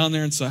on down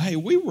there and say, hey,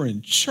 we were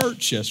in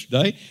church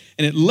yesterday,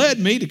 and it led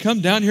me to come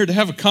down here to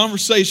have a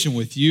conversation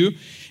with you.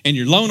 and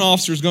your loan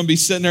officer is going to be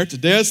sitting there at the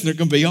desk, and they're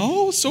going to be,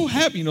 oh, so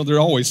happy. You know, they're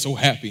always so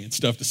happy and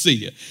stuff to see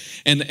you.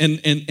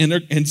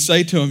 And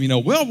say to them, you know,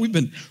 well, we've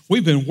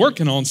been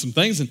working on some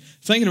things and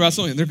thinking about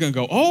something. And they're going to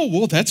go, oh,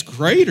 well, that's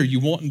great. Are you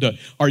wanting to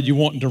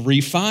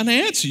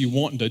refinance? Are you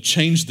wanting to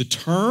change the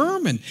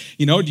term? And,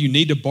 you know, do you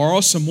need to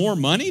borrow some more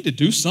money to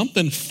do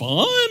something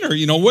fun? Or,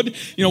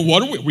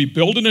 what are we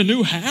building a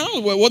new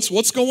house?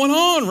 What's going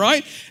on,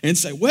 right? And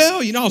say,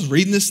 well, you know, I was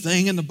reading this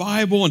thing in the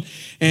Bible,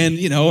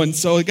 and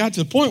so it got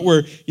to the point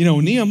where, you know,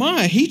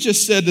 Nehemiah, he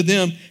just said to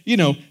them, you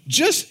know,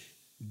 just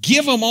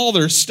give them all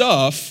their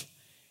stuff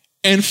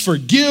and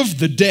forgive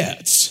the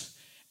debts.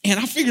 And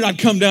I figured I'd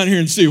come down here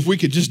and see if we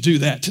could just do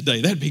that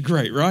today. That'd be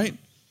great, right?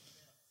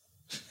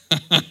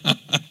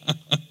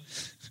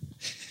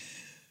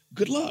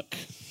 Good luck.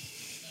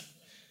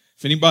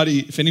 If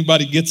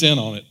anybody gets in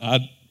on it,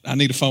 I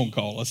need a phone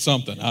call or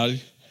something.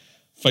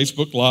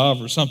 Facebook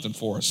Live or something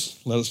for us.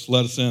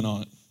 Let us in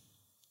on it.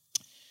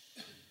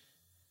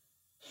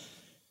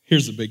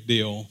 Here's the big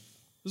deal.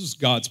 This is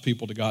God's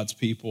people to God's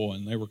people,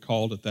 and they were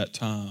called at that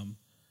time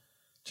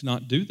to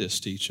not do this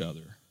to each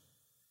other.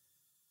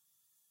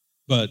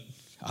 But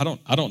I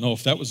don't know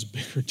if that was a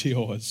bigger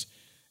deal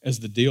as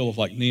the deal of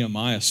like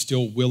Nehemiah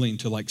still willing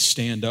to like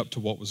stand up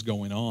to what was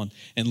going on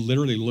and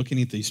literally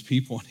looking at these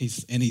people, and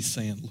he's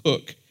saying,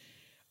 look,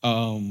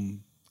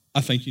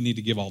 I think you need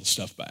to give all the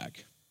stuff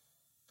back.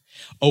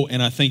 Oh,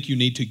 and I think you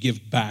need to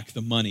give back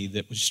the money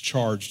that was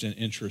charged in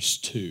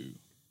interest too.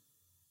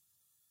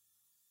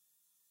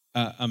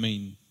 I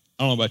mean,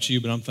 I don't know about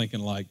you, but I'm thinking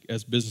like,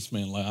 as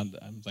businessman,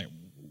 I'm thinking,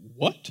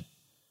 what?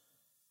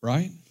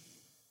 Right?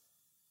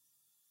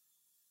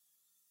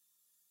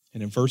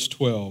 And in verse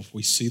 12,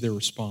 we see their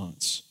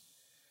response.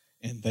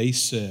 And they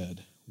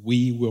said,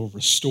 we will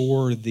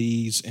restore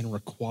these and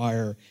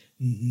require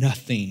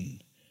nothing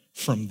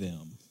from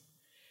them.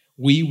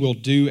 We will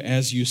do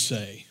as you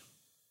say.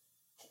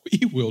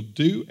 We will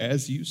do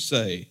as you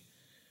say.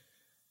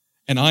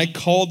 And I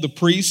called the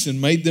priests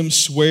and made them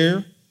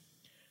swear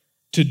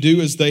to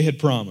do as they had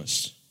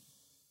promised.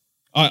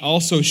 I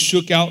also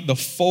shook out the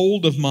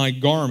fold of my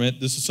garment.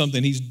 This is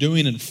something he's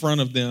doing in front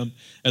of them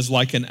as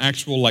like an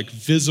actual, like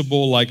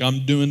visible, like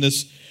I'm doing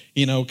this,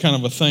 you know, kind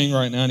of a thing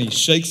right now. And he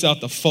shakes out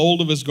the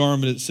fold of his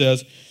garment, it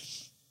says,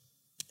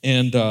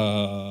 and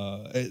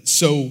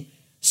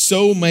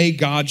so may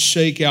God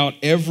shake out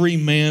every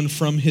man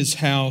from his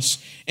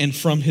house and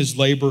from his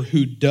labor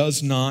who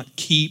does not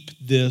keep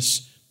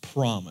this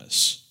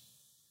promise.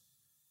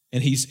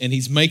 And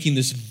he's making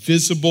this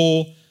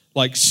visible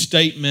like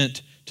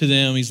statement to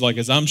them. He's like,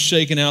 as I'm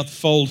shaking out the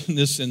fold in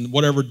this and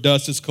whatever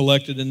dust is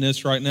collected in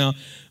this right now,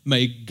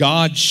 may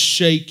God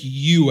shake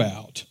you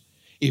out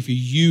if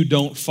you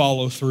don't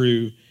follow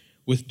through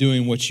with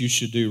doing what you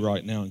should do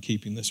right now and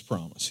keeping this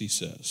promise, he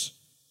says.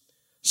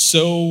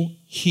 So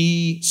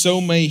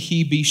may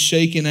he be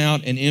shaken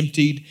out and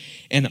emptied.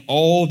 And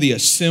all the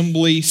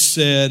assembly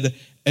said,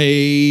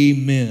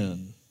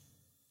 amen,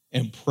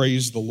 and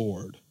praised the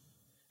Lord.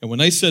 And when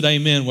they said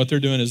amen, what they're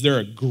doing is they're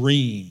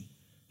agreeing.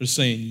 They're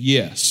saying,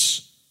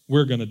 yes,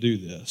 we're going to do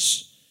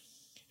this.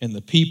 And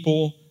the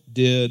people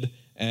did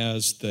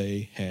as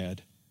they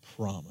had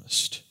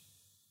promised.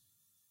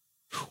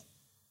 Whew.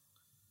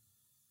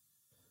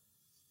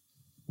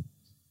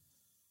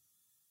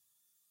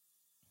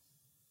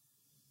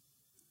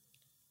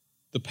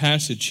 The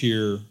passage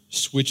here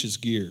switches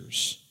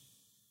gears.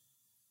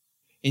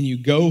 And you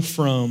go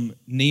from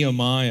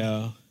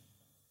Nehemiah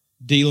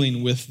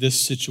dealing with this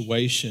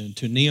situation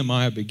to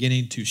Nehemiah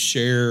beginning to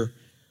share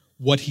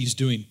what he's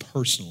doing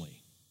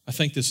personally. I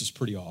think this is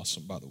pretty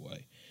awesome, by the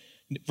way.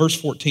 Verse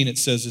 14, it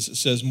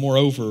says,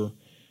 moreover,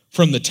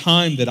 from the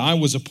time that I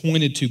was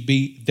appointed to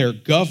be their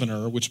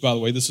governor, which, by the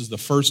way, this is the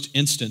first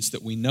instance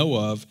that we know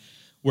of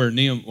where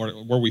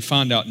we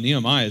find out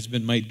Nehemiah has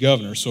been made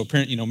governor. So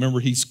apparently,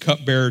 remember, he's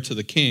cupbearer to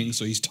the king,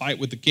 so he's tight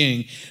with the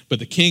king, but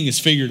the king has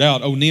figured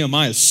out,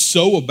 Nehemiah is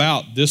so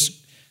about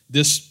this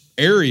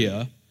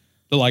area,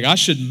 they're like, I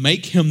should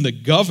make him the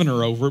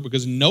governor over it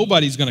because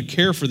nobody's going to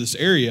care for this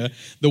area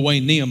the way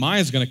Nehemiah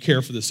is going to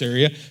care for this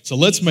area. So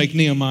let's make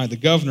Nehemiah the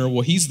governor.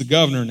 Well, he's the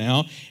governor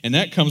now, and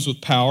that comes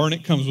with power, and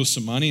it comes with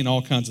some money and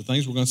all kinds of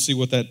things. We're going to see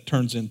what that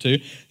turns into.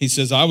 He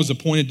says, I was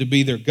appointed to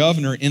be their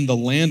governor in the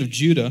land of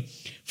Judah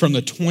from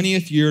the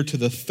 20th year to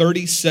the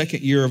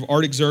 32nd year of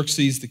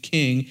Artaxerxes the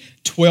king,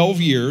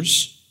 12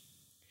 years.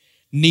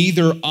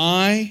 Neither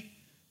I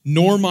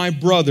nor my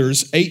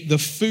brothers ate the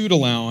food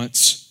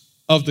allowance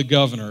of the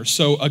governor.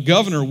 So a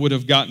governor would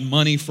have gotten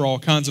money for all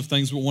kinds of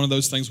things, but one of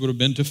those things would have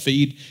been to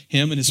feed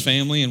him and his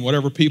family and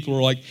whatever people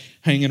are like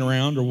hanging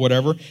around or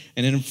whatever.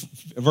 And in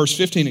verse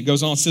 15, it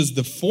goes on, it says,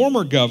 the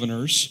former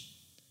governors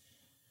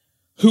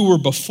who were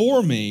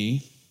before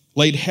me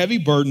laid heavy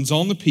burdens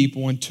on the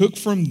people and took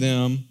from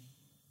them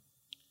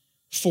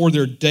for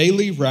their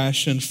daily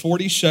ration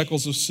 40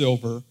 shekels of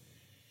silver.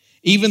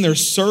 Even their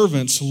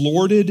servants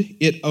lorded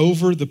it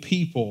over the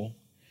people,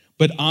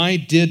 but I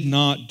did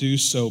not do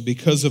so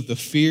because of the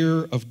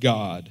fear of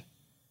God.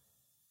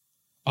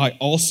 I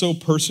also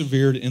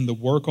persevered in the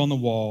work on the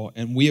wall,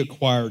 and we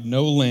acquired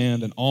no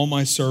land, and all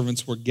my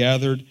servants were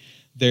gathered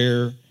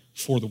there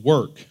for the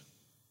work.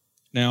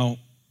 Now,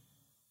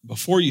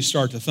 before you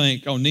start to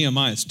think, oh,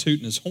 Nehemiah's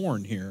tooting his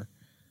horn here,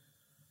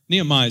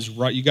 Nehemiah's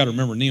right. You got to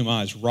remember,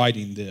 Nehemiah's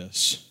writing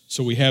this.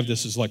 So we have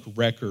this as like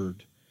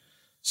record.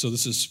 So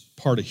this is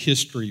part of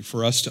history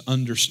for us to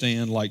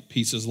understand, like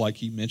pieces like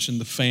he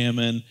mentioned, the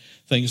famine,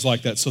 things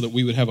like that, so that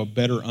we would have a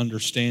better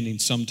understanding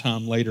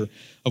sometime later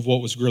of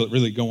what was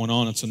really going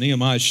on. And so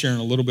Nehemiah is sharing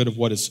a little bit of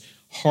what his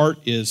heart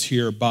is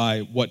here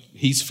by what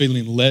he's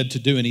feeling led to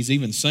do. And he's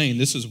even saying,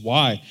 this is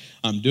why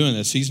I'm doing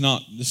this.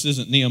 This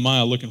isn't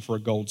Nehemiah looking for a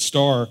gold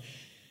star.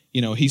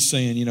 He's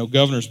saying,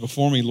 governors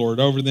before me lord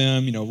over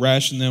them,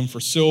 ration them for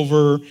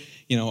silver,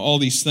 all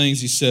these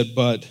things. He said,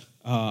 but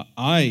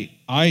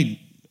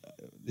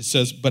it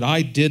says, but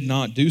I did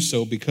not do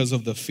so because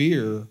of the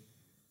fear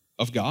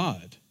of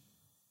God.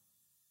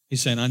 He's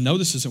saying, I know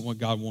this isn't what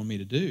God wanted me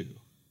to do.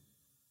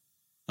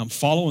 I'm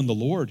following the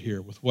Lord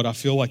here with what I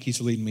feel like he's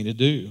leading me to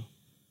do.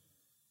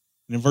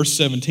 And in verse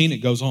 17, it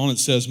goes on, it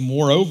says,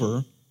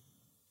 moreover,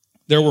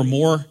 there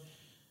were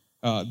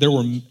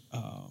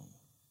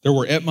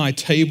at my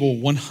table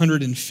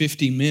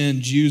 150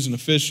 men, Jews and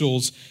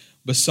officials,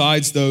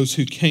 besides those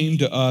who came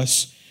to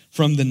us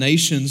from the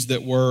nations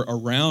that were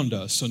around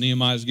us. So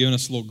Nehemiah is giving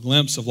us a little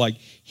glimpse of like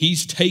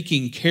he's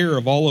taking care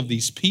of all of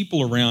these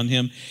people around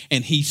him,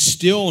 and he's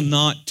still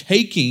not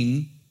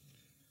taking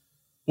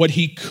what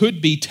he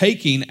could be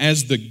taking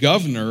as the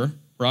governor,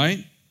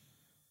 right?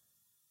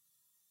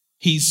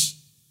 He's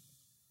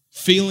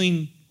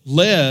feeling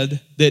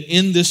led that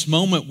in this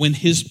moment when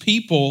his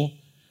people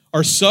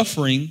are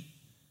suffering,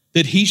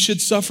 that he should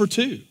suffer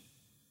too.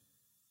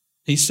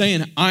 He's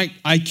saying,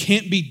 I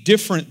can't be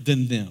different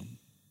than them.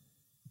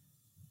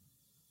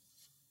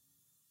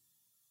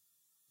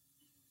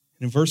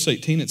 In verse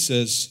 18 it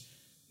says,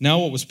 now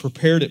what was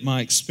prepared at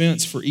my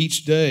expense for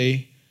each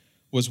day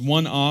was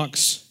 1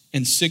 ox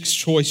and 6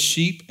 choice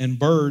sheep and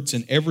birds,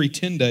 and every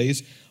 10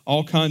 days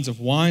all kinds of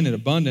wine in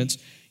abundance.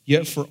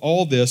 Yet for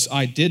all this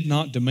I did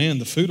not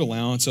demand the food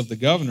allowance of the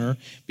governor,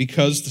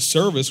 because the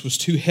service was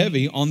too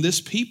heavy on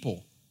this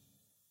people.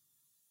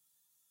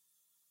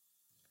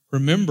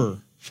 Remember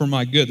for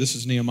my good. This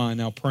is Nehemiah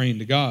now praying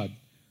to God.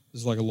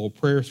 This is like a little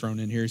prayer thrown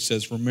in here. He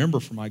says, remember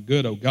for my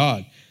good, O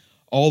God,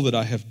 all that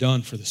I have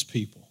done for this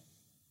people.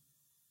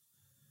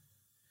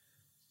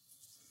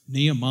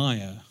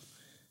 Nehemiah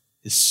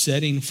is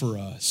setting for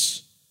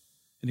us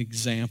an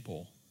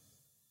example.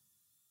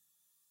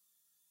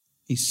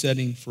 He's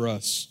setting for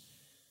us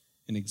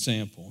an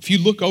example. If you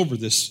look over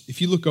this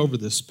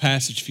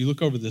passage, if you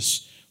look over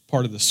this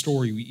part of the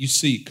story, you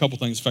see a couple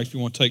things. In fact, if you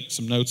want to take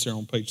some notes there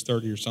on page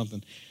 30 or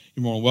something,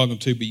 you're more than welcome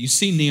to. But you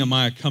see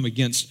Nehemiah come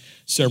against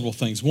several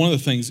things. One of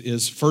the things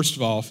is, first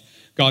of all,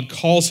 God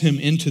calls him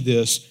into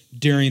this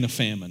during a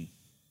famine.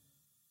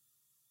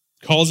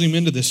 Calls him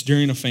into this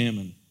during a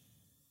famine.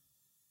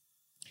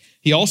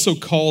 He also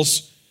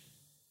calls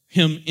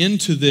him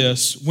into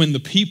this when the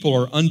people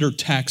are under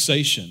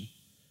taxation.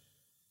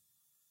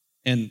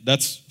 And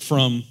that's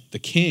from the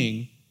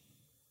king.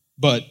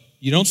 But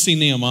you don't see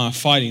Nehemiah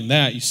fighting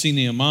that. You see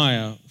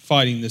Nehemiah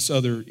fighting this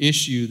other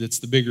issue that's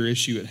the bigger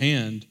issue at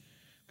hand.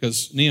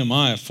 Because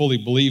Nehemiah fully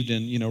believed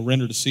in,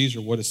 render to Caesar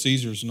what is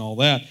Caesar's and all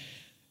that.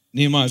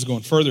 Nehemiah's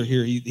going further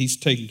here. He's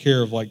taking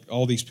care of like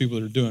all these people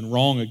that are doing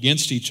wrong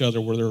against each other,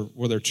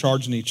 where they're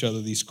charging each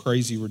other these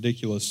crazy,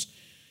 ridiculous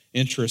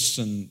interests,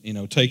 and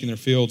taking their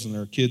fields, and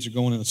their kids are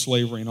going into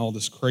slavery and all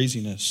this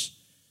craziness.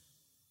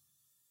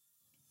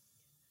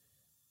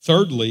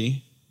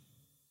 Thirdly,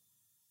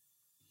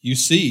 you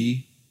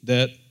see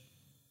that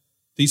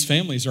these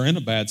families are in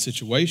a bad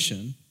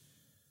situation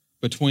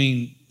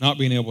between not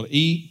being able to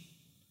eat,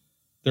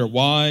 their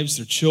wives,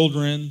 their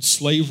children,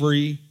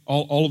 slavery,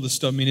 all of this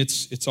stuff. I mean,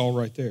 it's all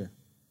right there.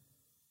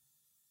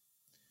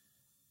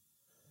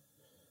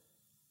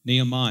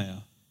 Nehemiah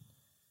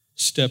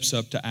steps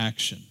up to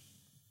action.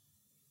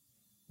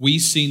 We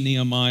see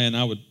Nehemiah,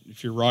 and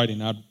if you're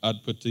writing,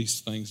 I'd put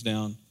these things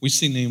down. We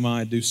see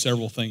Nehemiah do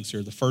several things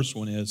here. The first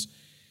one is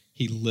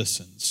he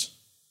listens.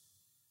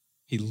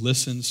 He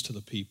listens to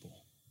the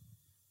people.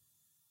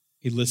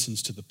 He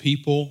listens to the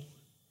people,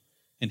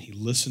 and he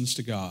listens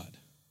to God.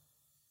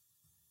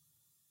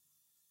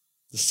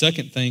 The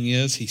second thing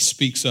is he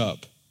speaks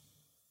up.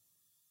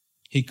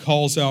 He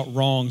calls out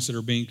wrongs that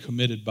are being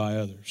committed by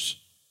others.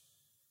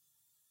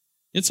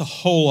 It's a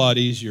whole lot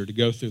easier to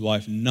go through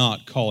life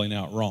not calling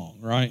out wrong,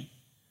 right?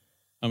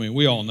 I mean,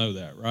 we all know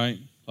that, right?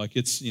 Like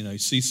it's, you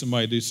see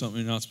somebody do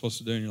something you're not supposed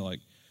to do, and you're like,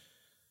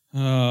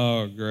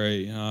 oh,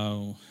 great.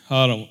 Oh,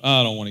 I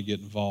don't want to get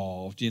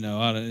involved.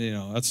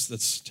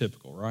 That's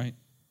typical, right?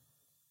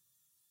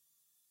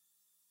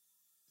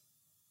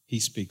 He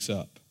speaks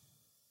up.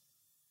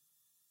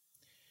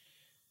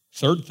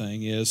 Third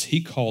thing is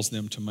he calls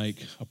them to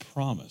make a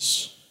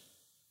promise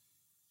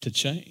to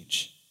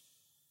change,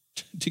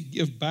 to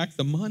give back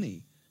the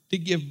money, to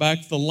give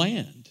back the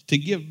land, to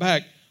give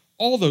back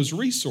all those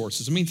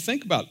resources. I mean,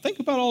 think about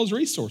all those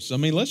resources. I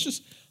mean, let's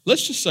just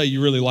let's just say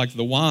you really like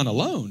the wine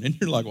alone. And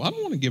you're like, well, I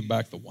don't want to give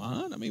back the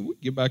wine. I mean, we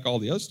can give back all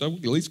the other stuff. We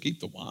can at least keep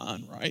the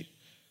wine, right?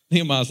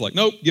 Nehemiah's like,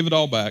 nope, give it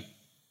all back.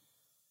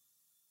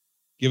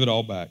 Give it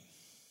all back.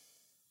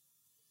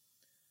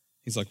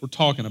 He's like, we're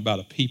talking about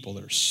a people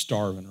that are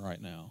starving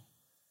right now.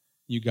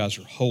 You guys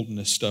are holding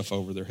this stuff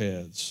over their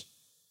heads.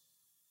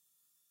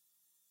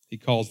 He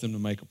calls them to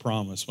make a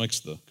promise,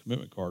 makes the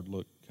commitment card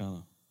look kind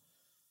of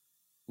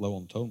low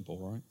on the totem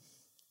pole, right?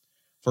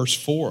 Verse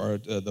 4,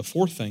 the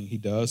fourth thing he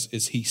does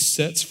is he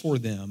sets for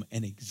them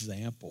an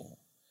example.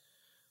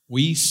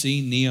 We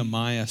see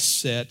Nehemiah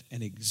set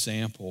an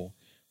example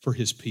for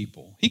his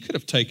people. He could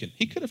have taken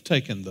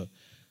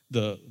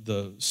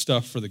the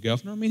stuff for the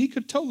governor. I mean, he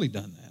could have totally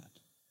done that.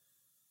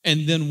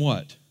 And then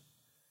what?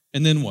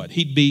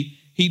 He'd be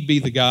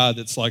the guy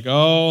that's like,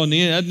 oh,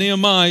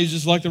 Nehemiah, he's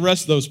just like the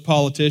rest of those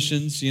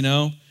politicians, you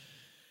know.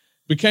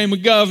 Became a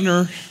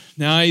governor.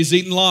 Now he's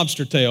eating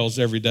lobster tails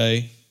every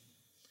day.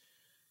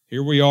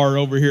 Here we are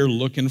over here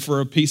looking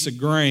for a piece of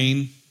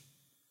grain.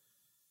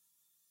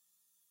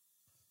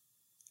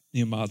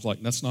 Nehemiah's like,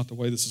 that's not the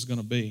way this is going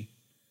to be.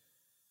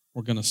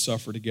 We're going to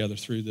suffer together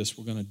through this.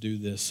 We're going to do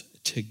this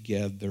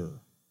together.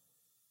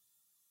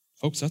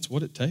 Folks, that's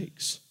what it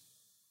takes.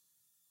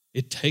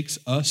 It takes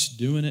us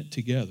doing it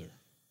together.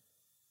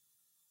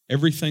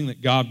 Everything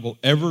that God will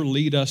ever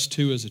lead us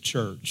to as a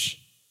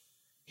church,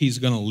 He's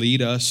going to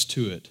lead us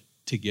to it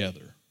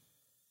together.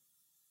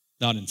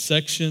 Not in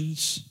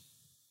sections,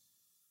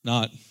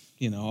 not,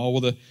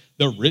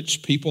 the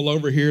rich people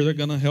over here, they're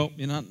going to help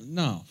you.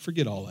 No,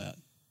 forget all that.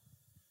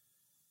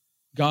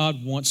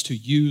 God wants to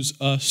use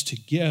us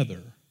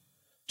together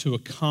to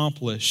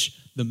accomplish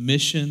the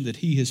mission that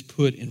He has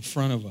put in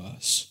front of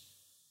us.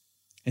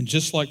 And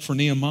just like for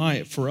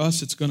Nehemiah, for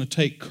us, it's going to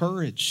take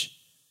courage.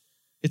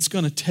 It's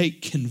going to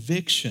take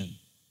conviction.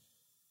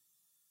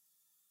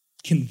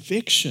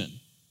 Conviction.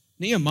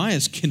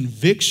 Nehemiah's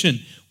conviction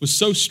was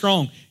so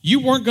strong.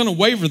 You weren't going to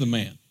waver the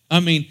man. I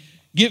mean,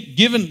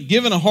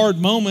 given a hard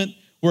moment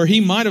where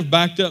he might have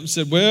backed up and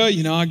said, well,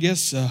 I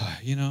guess, I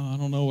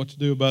don't know what to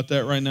do about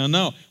that right now.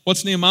 No.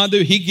 What's Nehemiah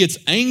do? He gets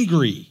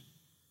angry.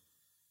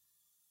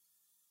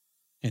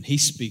 And he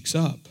speaks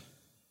up.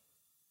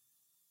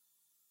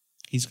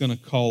 He's going to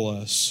call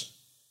us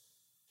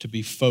to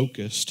be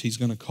focused. He's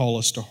going to call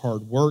us to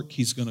hard work.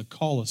 He's going to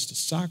call us to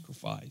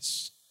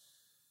sacrifice.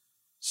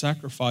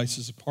 Sacrifice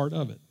is a part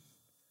of it.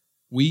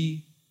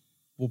 We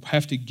will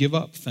have to give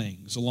up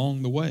things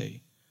along the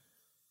way.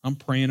 I'm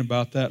praying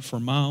about that for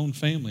my own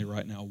family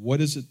right now.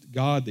 What is it,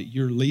 God, that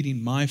you're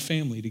leading my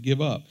family to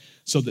give up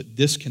so that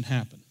this can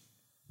happen?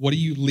 What are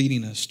you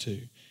leading us to?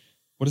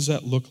 What does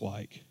that look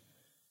like?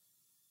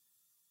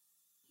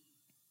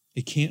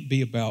 It can't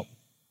be about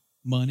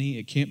money.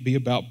 It can't be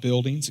about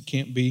buildings. It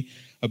can't be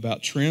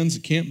about trends.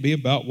 It can't be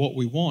about what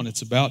we want.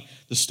 It's about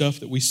the stuff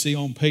that we see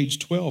on page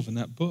 12 in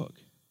that book.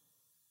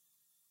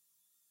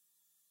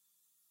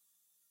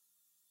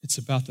 It's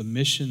about the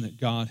mission that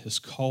God has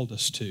called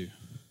us to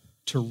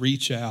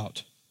reach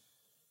out,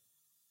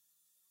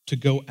 to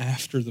go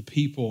after the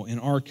people in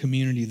our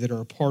community that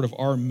are a part of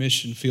our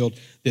mission field,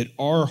 that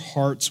our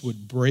hearts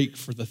would break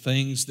for the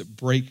things that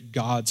break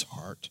God's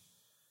heart.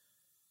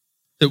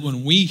 That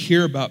when we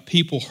hear about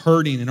people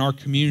hurting in our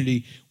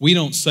community, we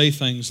don't say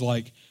things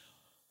like,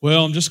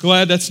 well, I'm just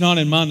glad that's not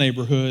in my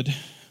neighborhood,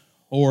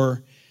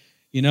 or,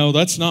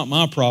 that's not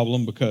my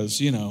problem because,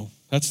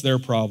 that's their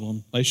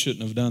problem. They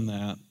shouldn't have done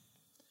that.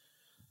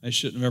 They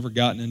shouldn't have ever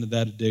gotten into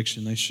that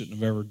addiction. They shouldn't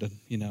have ever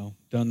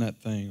done that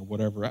thing or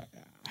whatever.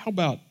 How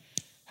about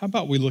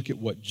we look at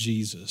what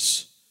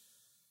Jesus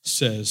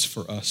says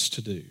for us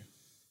to do?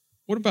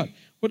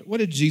 What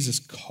did Jesus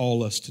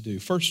call us to do?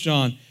 1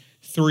 John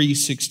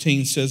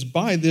 3:16 says,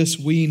 by this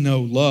we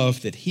know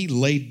love, that He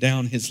laid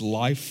down His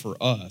life for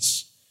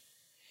us,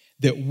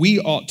 that we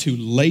ought to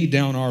lay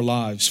down our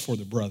lives for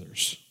the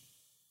brothers.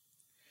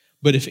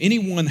 But if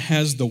anyone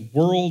has the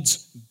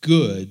world's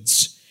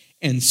goods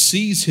and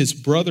sees his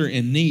brother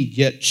in need,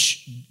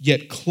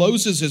 yet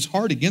closes his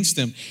heart against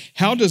them,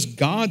 how does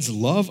God's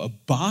love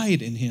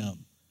abide in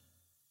him?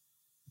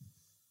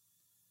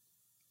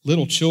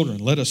 Little children,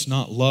 let us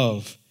not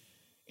love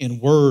in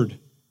word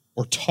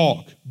or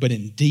talk, but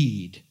in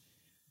deed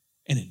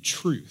and in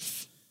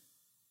truth.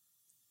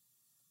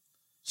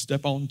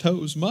 Step on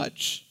toes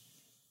much.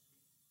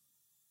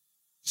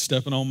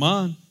 Stepping on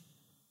mine.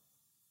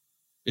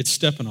 It's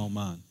stepping on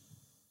mine.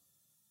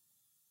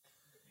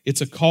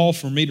 It's a call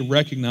for me to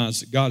recognize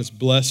that God has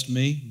blessed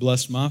me,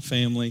 blessed my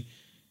family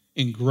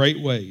in great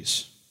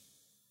ways.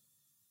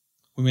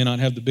 We may not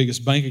have the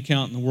biggest bank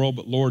account in the world,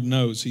 but Lord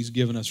knows He's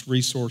given us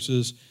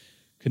resources,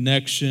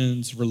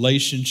 connections,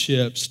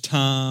 relationships,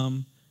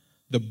 time,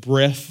 the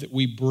breath that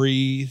we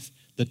breathe,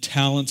 the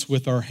talents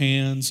with our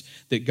hands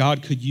that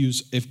God could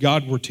use. If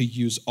God were to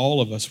use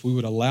all of us, we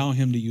would allow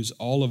Him to use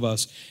all of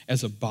us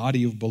as a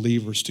body of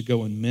believers to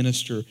go and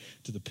minister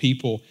to the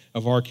people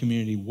of our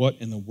community. What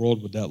in the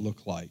world would that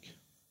look like?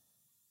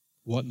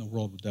 What in the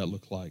world would that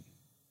look like?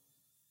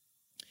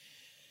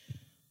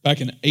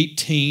 Back in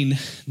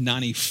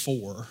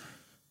 1894,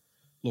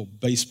 little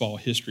baseball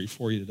history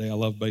for you today. I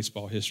love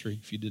baseball history,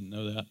 if you didn't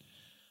know that,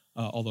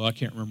 although I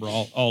can't remember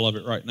all of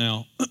it right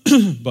now.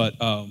 But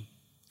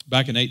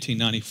back in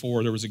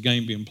 1894, there was a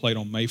game being played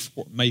on May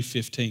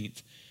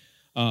 15th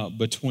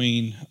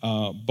between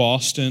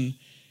Boston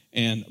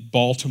and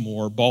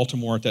Baltimore.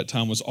 Baltimore at that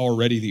time was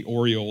already the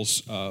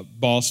Orioles.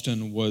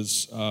 Boston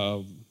was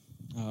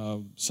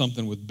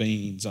something with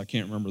beans. I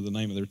can't remember the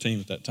name of their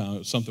team at that time. It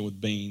was something with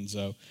beans.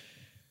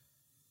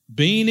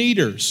 Bean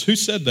Eaters. Who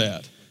said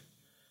that?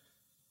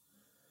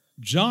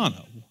 John.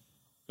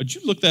 Would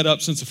you look that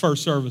up since the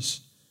first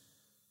service?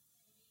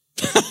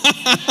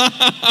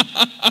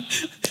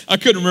 I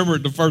couldn't remember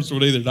it the first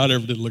one either. I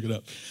never did look it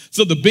up.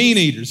 So the Bean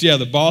Eaters,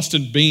 the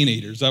Boston Bean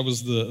Eaters. That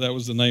was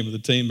the name of the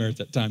team there at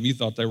that time. You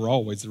thought they were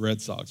always the Red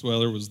Sox.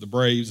 Well, there was the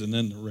Braves and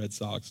then the Red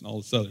Sox and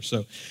all this other.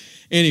 So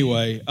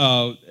anyway,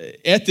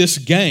 at this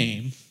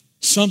game,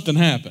 something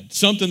happened.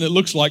 Something that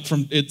looks like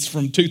it's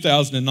from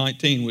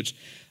 2019, which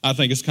I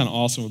think is kind of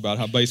awesome about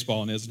how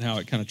baseball is and how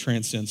it kind of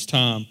transcends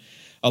time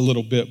a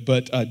little bit.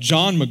 But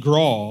John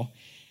McGraw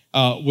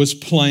was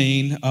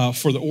playing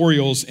for the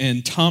Orioles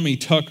and Tommy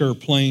Tucker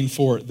playing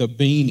for the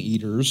Bean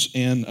Eaters.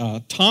 And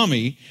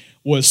Tommy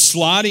was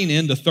sliding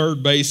into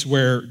third base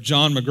where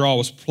John McGraw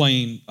was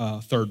playing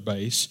third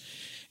base.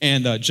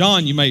 And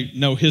John, you may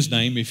know his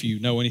name if you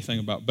know anything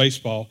about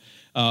baseball,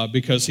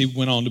 because he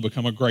went on to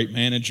become a great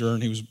manager,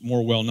 and he was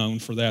more well known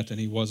for that than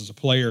he was as a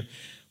player.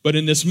 But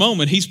in this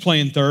moment, he's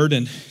playing third,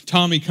 and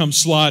Tommy comes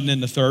sliding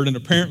into third, and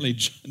apparently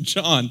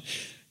John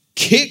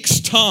kicks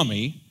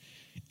Tommy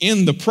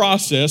in the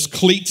process,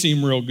 cleats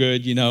him real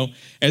good,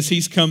 as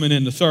he's coming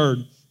into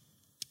third.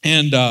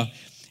 And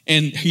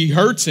he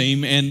hurts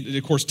him, and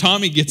of course,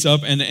 Tommy gets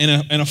up, and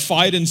a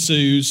fight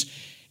ensues.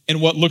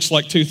 In what looks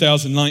like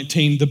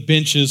 2019, the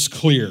benches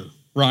clear,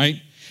 right?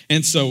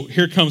 And so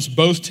here comes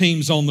both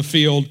teams on the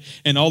field,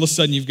 and all of a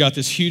sudden you've got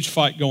this huge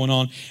fight going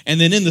on.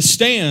 And then in the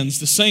stands,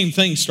 the same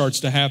thing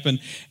starts to happen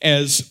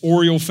as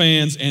Oriole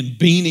fans and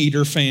Bean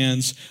Eater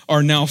fans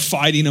are now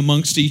fighting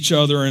amongst each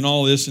other and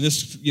all this, and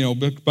this,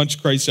 bunch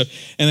of crazy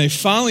stuff. And they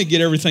finally get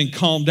everything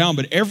calmed down,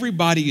 but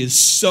everybody is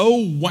so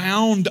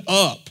wound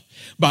up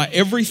by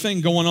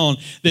everything going on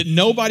that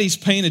nobody's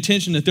paying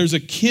attention, that there's a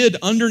kid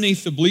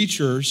underneath the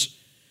bleachers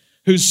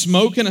who's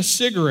smoking a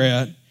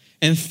cigarette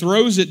and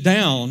throws it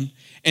down,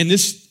 and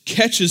this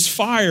catches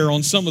fire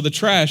on some of the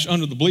trash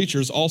under the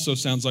bleachers. Also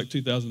sounds like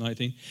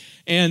 2019.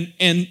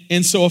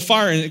 And so a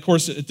fire, and of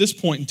course at this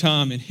point in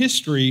time in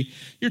history,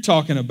 you're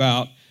talking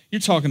about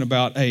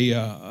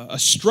a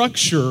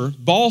structure,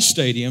 ball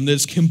stadium,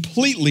 that's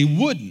completely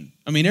wooden.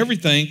 I mean,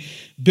 everything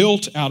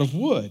built out of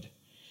wood.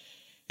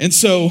 And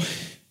so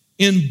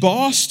in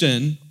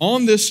Boston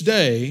on this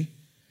day,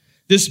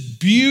 this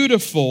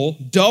beautiful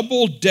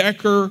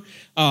double-decker,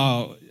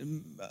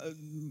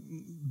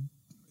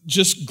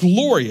 just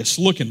glorious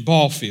looking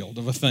ball field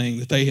of a thing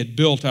that they had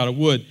built out of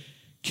wood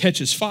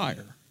catches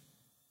fire.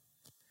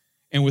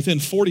 And within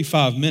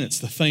 45 minutes,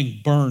 the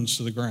thing burns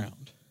to the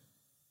ground.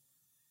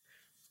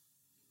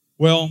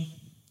 Well,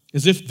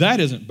 as if that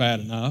isn't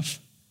bad enough,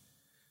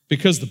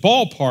 because the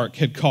ballpark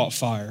had caught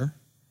fire,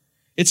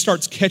 it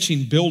starts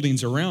catching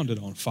buildings around it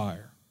on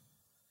fire.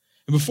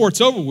 And before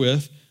it's over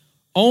with,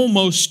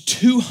 almost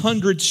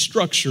 200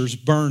 structures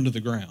burn to the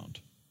ground.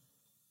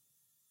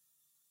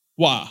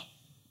 Why?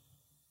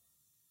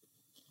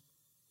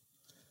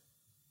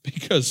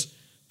 Because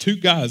two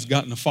guys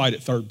got in a fight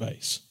at third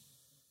base,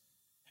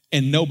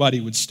 and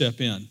nobody would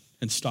step in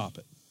and stop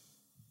it.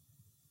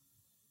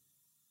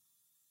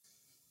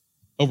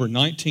 Over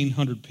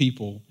 1,900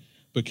 people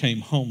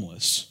became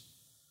homeless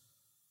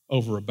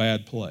over a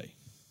bad play.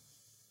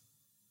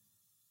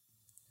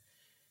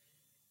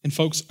 And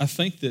folks, I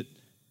think that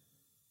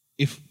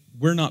if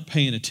we're not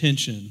paying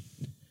attention,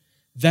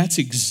 that's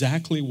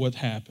exactly what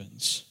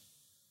happens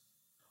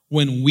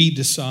when we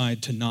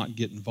decide to not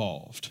get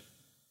involved.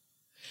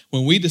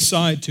 When we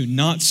decide to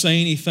not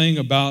say anything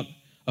about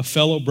a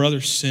fellow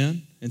brother's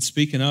sin and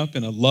speaking up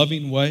in a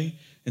loving way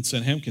and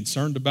saying, hey, I'm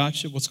concerned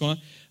about you, what's going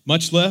on?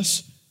 Much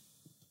less,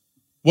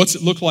 what's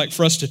it look like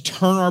for us to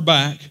turn our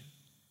back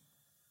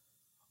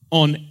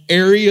on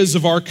areas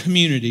of our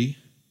community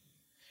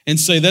and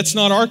say, that's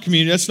not our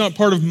community, that's not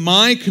part of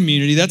my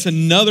community, that's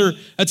another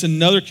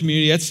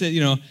community,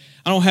 I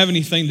don't have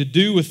anything to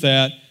do with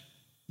that.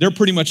 They're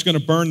pretty much going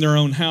to burn their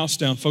own house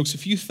down. Folks,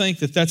 if you think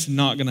that that's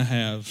not going to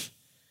have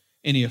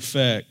any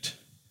effect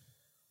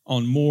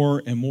on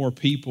more and more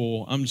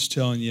people, I'm just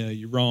telling you,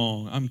 you're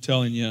wrong. I'm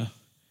telling you,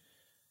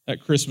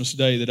 that Christmas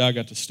day that I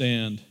got to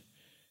stand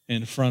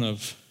in front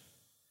of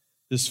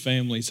this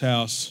family's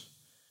house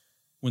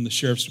when the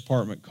sheriff's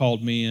department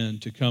called me in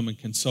to come and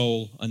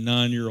console a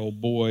 9-year-old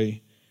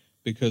boy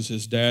because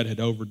his dad had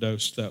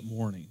overdosed that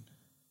morning.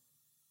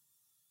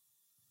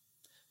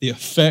 The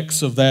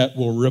effects of that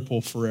will ripple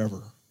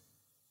forever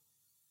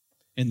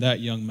in that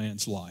young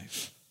man's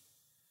life.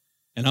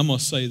 And I'm going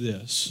to say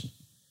this,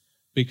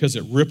 because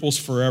it ripples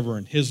forever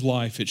in his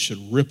life, it should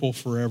ripple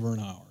forever in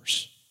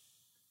ours.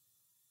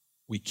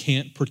 We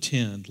can't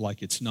pretend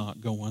like it's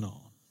not going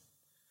on.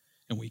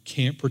 and we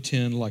can't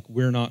pretend like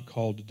we're not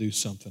called to do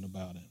something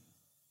about it.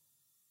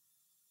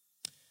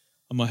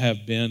 I'm going to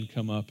have Ben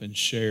come up and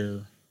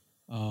share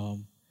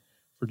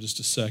for just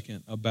a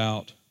second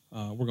about,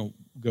 we're going to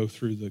go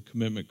through the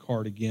commitment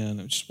card again.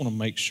 I just want to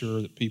make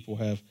sure that people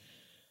have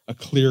a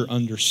clear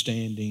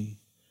understanding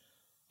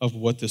of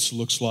what this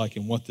looks like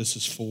and what this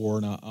is for.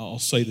 And I'll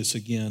say this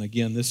again.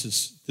 Again, this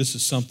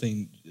is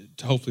something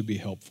to hopefully be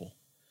helpful.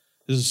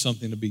 This is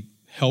something to be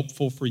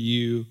helpful for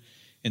you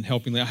in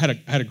helping. I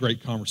had a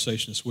great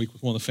conversation this week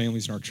with one of the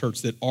families in our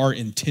church that are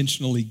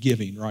intentionally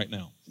giving right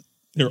now.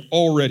 They're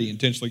already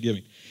intentionally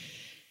giving.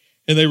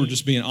 And they were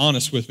just being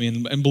honest with me.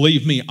 And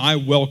believe me, I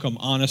welcome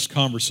honest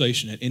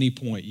conversation at any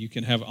point. You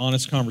can have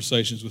honest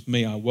conversations with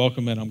me. I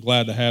welcome it. I'm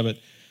glad to have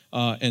it.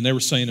 And they were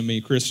saying to me,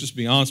 Chris, just to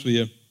be honest with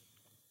you,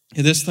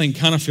 this thing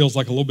kind of feels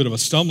like a little bit of a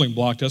stumbling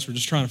block to us. We're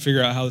just trying to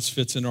figure out how this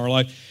fits into our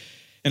life.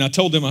 And I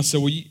told them, I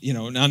said, well,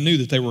 and I knew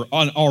that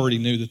I already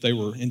knew that they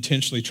were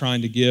intentionally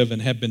trying to give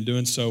and have been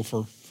doing so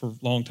for a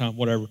long time,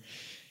 whatever.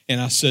 And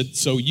I said,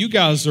 so you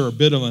guys are a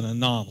bit of an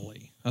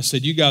anomaly. I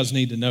said, you guys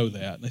need to know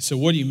that. And they said,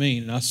 what do you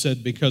mean? And I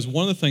said, because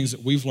one of the things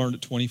that we've learned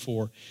at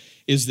 24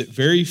 is that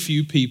very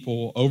few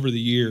people over the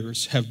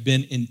years have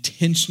been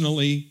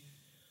intentionally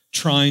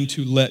trying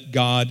to let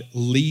God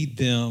lead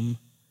them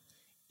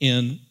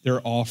in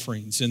their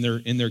offerings, in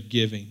their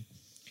giving.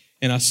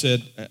 And I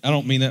said, I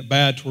don't mean that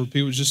bad toward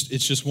people. It's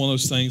just one of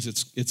those things.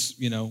 It's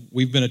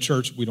we've been a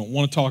church, we don't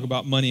want to talk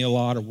about money a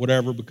lot or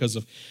whatever because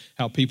of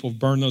how people have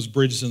burned those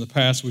bridges in the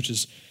past, which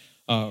is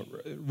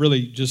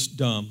really just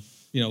dumb,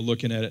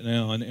 looking at it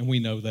now, and we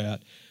know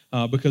that.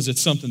 Because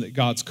it's something that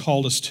God's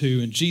called us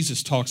to, and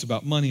Jesus talks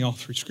about money all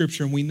through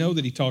Scripture, and we know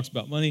that he talks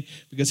about money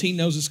because he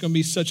knows it's going to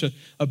be such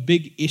a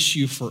big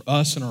issue for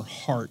us in our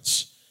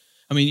hearts.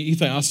 I mean, you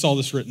think, I saw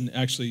this written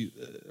actually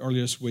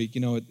earlier this week.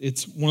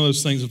 It's one of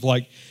those things of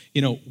like,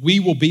 we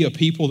will be a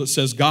people that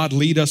says, God,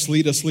 lead us,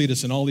 lead us, lead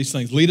us in all these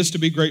things. Lead us to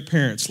be great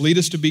parents. Lead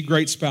us to be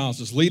great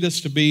spouses. Lead us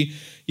to be,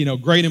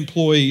 great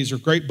employees or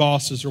great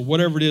bosses or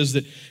whatever it is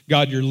that,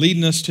 God, you're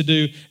leading us to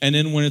do. And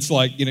then when it's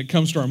like, it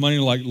comes to our money,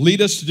 like, lead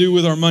us to do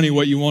with our money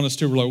what you want us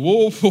to. We're like,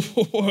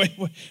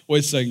 whoa, wait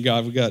a second,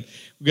 God, we got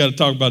to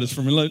talk about this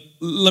for a minute.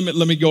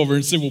 Let me go over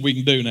and see what we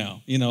can do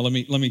now. Let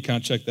me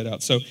kind of check that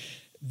out. So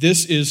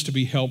this is to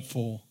be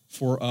helpful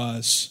for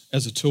us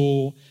as a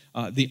tool.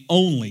 The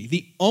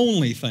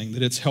only thing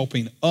that it's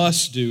helping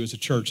us do as a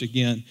church,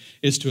 again,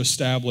 is to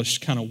establish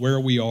kind of where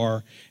we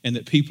are and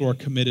that people are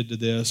committed to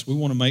this. We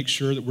want to make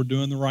sure that we're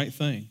doing the right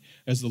thing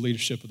as the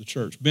leadership of the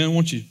church. Ben, why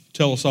don't you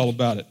tell us all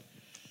about it?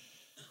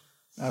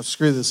 I've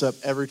screwed this up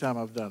every time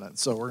I've done it,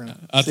 so we're going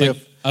to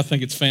see I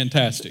think it's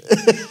fantastic.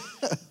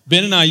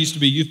 Ben and I used to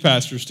be youth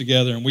pastors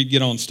together, and we'd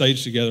get on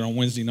stage together on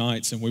Wednesday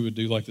nights, and we would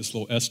do like this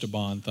little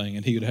Esteban thing,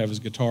 and he would have his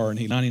guitar, and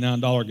he'd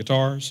 $99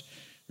 guitars.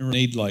 Remember,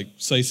 he'd like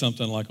say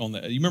something like on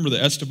the, you remember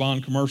the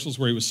Esteban commercials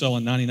where he was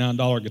selling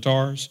 $99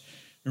 guitars?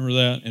 Remember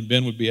that? And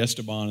Ben would be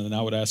Esteban, and then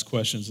I would ask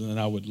questions, and then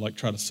I would like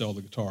try to sell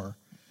the guitar.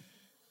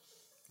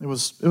 It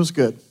was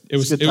good. It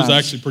was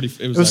actually pretty.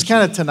 It was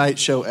kind of Tonight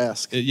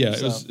Show-esque. Yeah,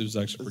 so it was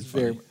actually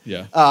pretty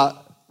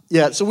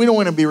funny. So we don't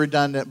want to be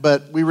redundant,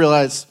 but we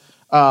realize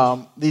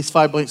these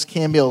 5 blanks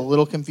can be a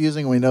little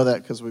confusing. We know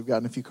that because we've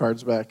gotten a few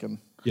cards back, and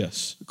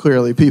yes,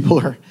 clearly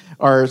people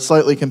are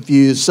slightly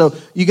confused. So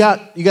you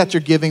got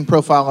your giving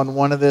profile on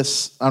one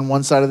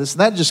side of this,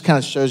 and that just kind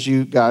of shows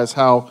you guys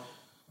how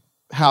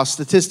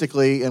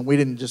statistically, and we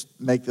didn't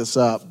just make this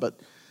up, but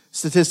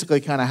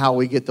statistically kind of how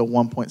we get to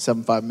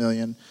 1.75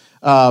 million.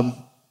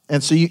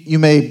 And so you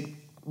may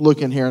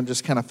look in here and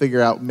just kind of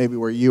figure out maybe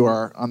where you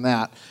are on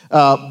that.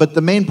 But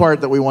the main part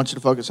that we want you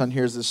to focus on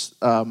here is this,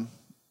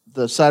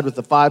 the side with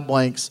the 5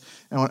 blanks.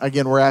 And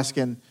again, we're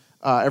asking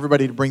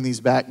everybody to bring these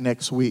back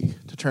next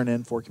week to turn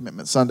in for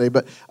Commitment Sunday.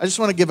 But I just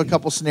want to give a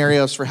couple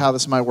scenarios for how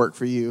this might work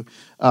for you,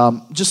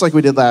 just like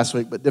we did last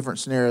week, but different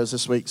scenarios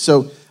this week.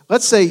 So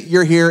let's say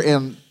you're here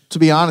and, to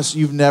be honest,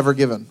 you've never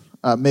given.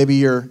 Maybe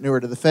you're newer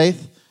to the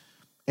faith.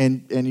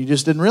 And you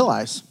just didn't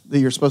realize that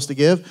you're supposed to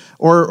give,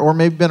 or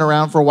maybe been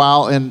around for a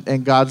while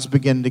and God's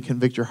beginning to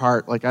convict your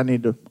heart, like I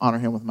need to honor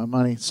him with my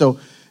money. So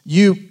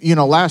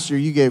last year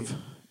you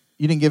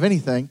didn't give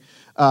anything,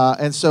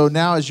 and so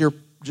now as you're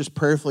just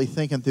prayerfully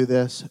thinking through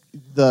this,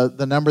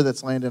 the number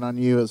that's landing on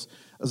you is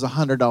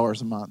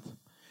 $100 a month,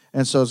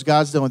 and so as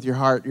God's dealing with your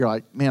heart, you're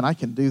like, man, I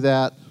can do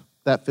that.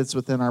 That fits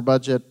within our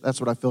budget. That's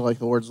what I feel like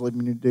the Lord's leading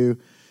me to do,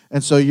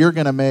 and so you're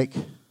going to make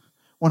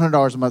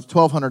 $100 a month,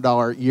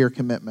 $1,200 year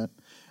commitment.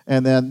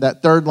 And then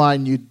that third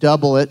line, you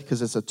double it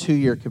because it's a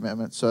 2-year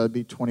commitment, so it'd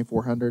be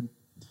 $2,400.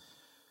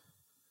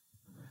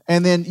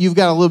 And then you've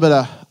got a little bit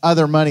of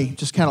other money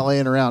just kind of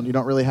laying around. You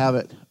don't really have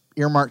it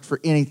earmarked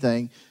for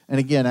anything. And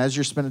again, as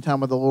you're spending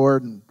time with the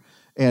Lord,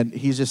 and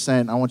He's just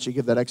saying, I want you to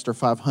give that extra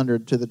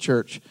 $500 to the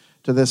church,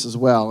 to this as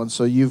well. And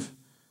so you've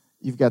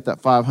got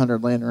that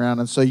 $500 laying around.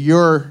 And so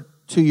your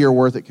 2-year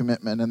worth of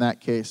commitment in that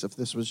case, if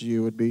this was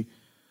you, would be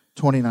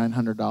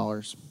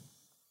 $2,900.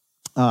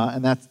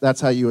 And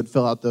that's how you would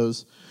fill out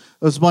those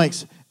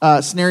blanks.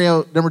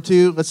 Scenario number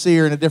 2, let's say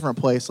you're in a different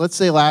place. Let's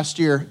say last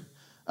year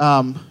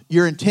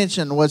your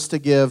intention was to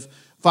give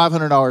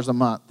 $500 a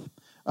month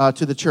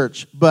to the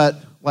church.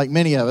 But like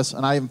many of us,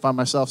 and I even find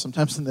myself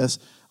sometimes in this,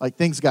 like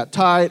things got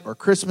tight or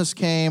Christmas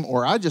came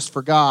or I just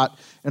forgot,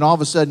 and all of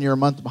a sudden you're a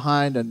month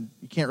behind and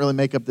you can't really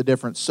make up the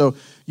difference. So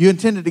you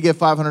intended to give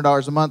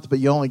 $500 a month, but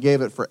you only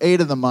gave it for 8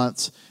 of the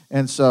months.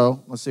 And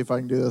so, let's see if I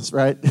can do this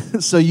right.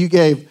 So you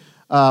gave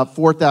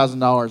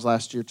 $4,000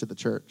 last year to the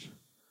church.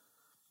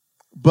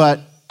 But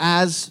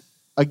as,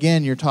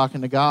 again, you're talking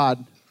to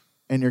God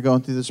and you're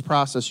going through this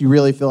process, you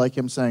really feel like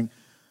him saying,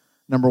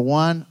 number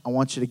one, I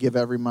want you to give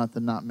every month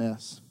and not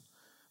miss.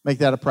 Make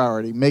that a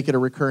priority. Make it a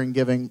recurring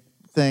giving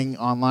thing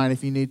online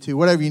if you need to,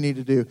 whatever you need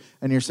to do.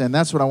 And you're saying,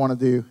 that's what I want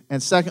to do.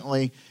 And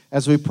secondly,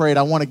 as we prayed,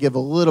 I want to give a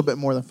little bit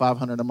more than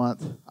 $500 a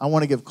month. I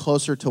want to give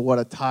closer to what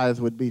a tithe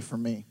would be for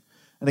me.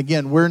 And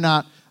again, we're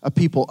not a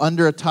people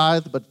under a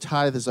tithe, but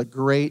tithe is a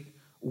great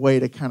way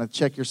to kind of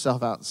check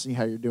yourself out and see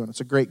how you're doing.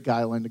 It's a great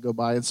guideline to go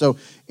by. And so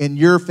in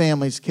your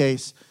family's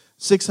case,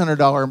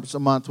 $600 a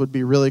month would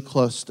be really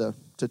close to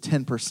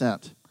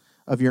 10%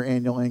 of your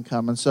annual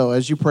income. And so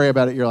as you pray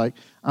about it, you're like,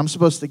 I'm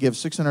supposed to give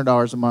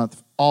 $600 a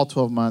month, all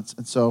 12 months.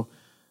 And so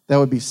that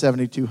would be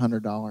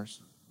 $7,200.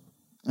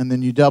 And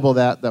then you double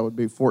that, that would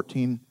be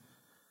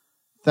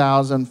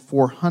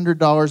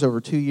 $14,400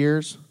 over 2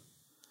 years.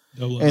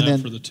 Doubling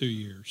that for the 2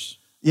 years.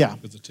 Yeah.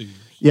 For the 2 years.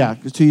 Yeah,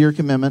 the 2-year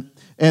commitment.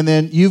 And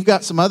then you've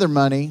got some other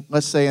money,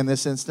 let's say in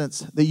this instance,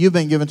 that you've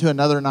been given to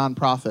another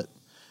nonprofit.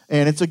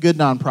 And it's a good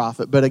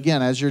nonprofit. But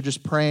again, as you're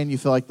just praying, you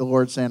feel like the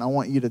Lord's saying, I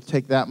want you to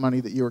take that money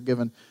that you were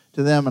given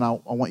to them, and I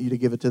want you to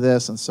give it to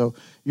this. And so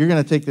you're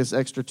going to take this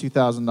extra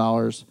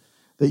 $2,000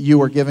 that you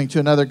were giving to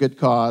another good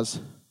cause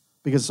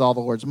because it's all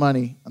the Lord's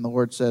money. And the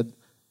Lord said,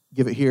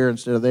 give it here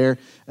instead of there.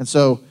 And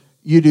so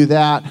you do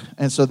that.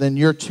 And so then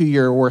your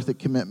 2-year worth of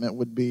commitment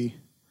would be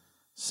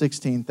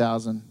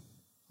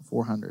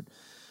 $16,400.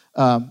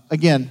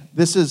 Again,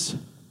 this is,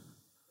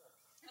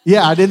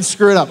 yeah, I didn't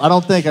screw it up. I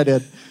don't think I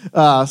did.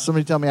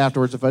 Somebody tell me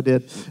afterwards if I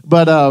did.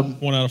 But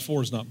 1 out of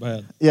 4 is not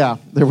bad. Yeah,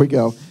 there we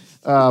go.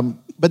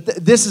 But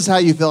this is how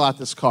you fill out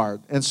this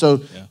card. And so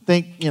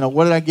think,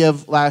 what did I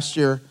give last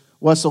year?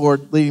 What's the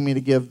Lord leading me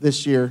to give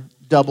this year?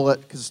 Double it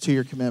because it's a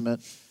 2-year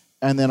commitment.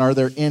 And then are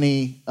there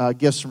any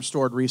gifts from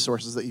stored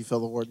resources that you feel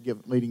the Lord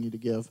leading you to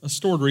give? A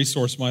stored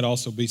resource might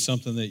also be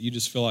something that you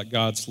just feel like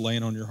God's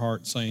laying on your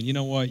heart saying, you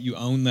know what, you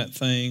own that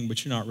thing,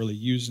 but you're not really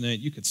using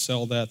it. You could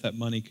sell that. That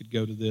money could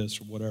go to this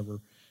or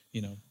whatever,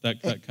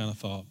 that kind of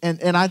thought.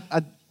 And I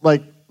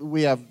like,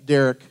 we have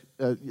Derek.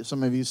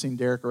 Some of you have seen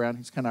Derek around.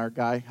 He's kind of our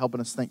guy helping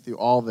us think through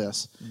all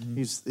this. Mm-hmm.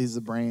 He's the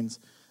brains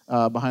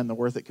behind the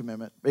Worth It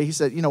commitment. But he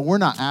said, we're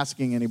not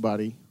asking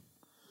anybody,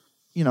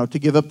 to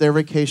give up their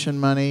vacation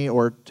money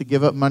or to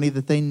give up money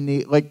that they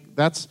need. Like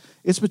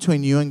it's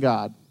between you and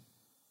God.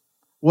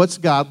 What's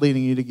God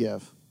leading you to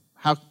give?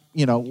 How,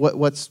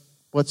 what's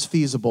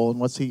feasible and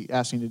what's he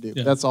asking you to do?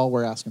 Yeah. That's all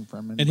we're asking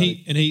from him. And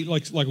he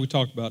like we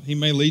talked about, he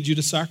may lead you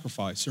to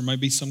sacrifice. There may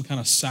be some kind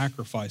of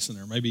sacrifice in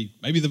there. Maybe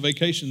the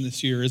vacation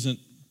this year isn't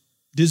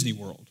Disney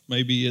World.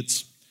 Maybe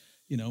it's,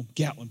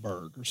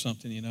 Gatlinburg or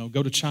something,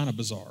 go to China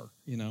Bazaar,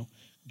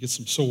 get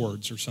some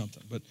swords or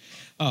something. But,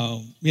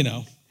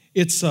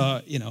 it's,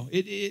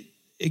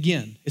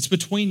 again, it's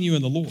between you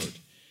and the Lord.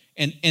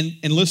 And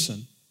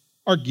listen,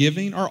 our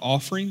giving, our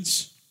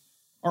offerings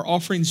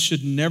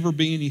should never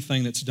be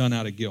anything that's done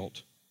out of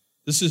guilt.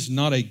 This is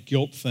not a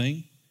guilt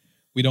thing.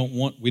 We don't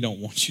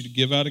want you to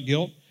give out of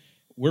guilt.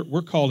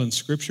 We're called in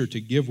Scripture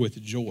to give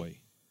with joy.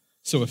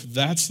 So if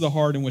that's the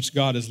heart in which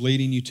God is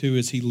leading you to,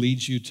 as he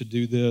leads you to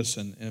do this,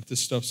 and if this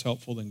stuff's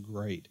helpful, then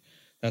great.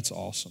 That's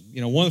awesome.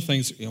 One of the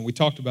things, we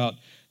talked about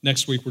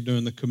next week, we're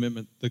doing the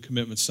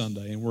commitment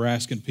Sunday, and we're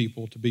asking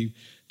people to be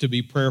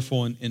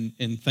prayerful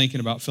and thinking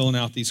about filling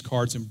out these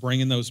cards and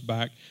bringing those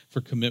back for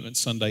Commitment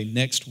Sunday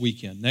next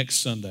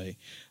Sunday,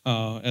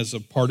 as a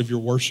part of your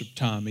worship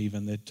time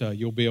even, that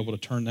you'll be able to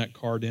turn that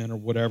card in or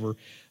whatever.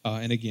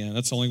 And again,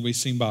 that's only going to be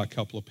seen by a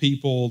couple of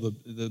people.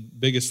 The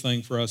biggest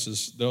thing for us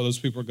is those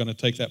people are going to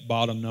take that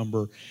bottom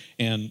number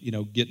and,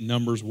 get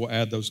numbers. We'll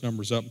add those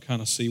numbers up and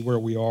kind of see where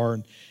we are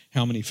and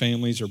how many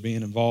families are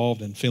being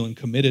involved and feeling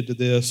committed to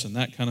this and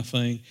that kind of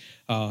thing.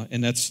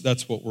 And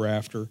that's what we're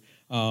after.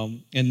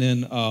 And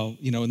then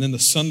the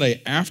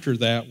Sunday after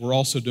that, we're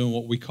also doing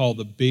what we call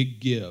the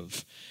Big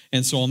Give.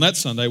 And so on that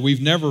Sunday,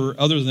 we've never,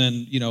 other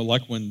than,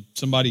 like when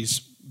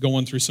somebody's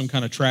going through some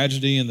kind of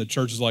tragedy and the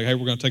church is like, hey,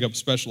 we're going to take up a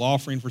special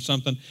offering for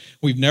something,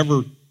 we've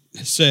never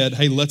said,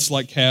 hey, let's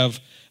have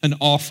an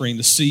offering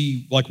to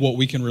see what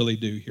we can really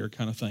do here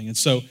kind of thing. And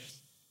so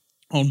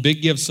on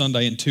Big Give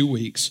Sunday in 2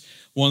 weeks,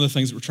 one of the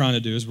things that we're trying to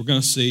do is we're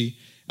going to see,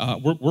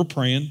 we're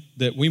praying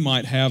that we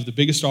might have the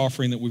biggest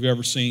offering that we've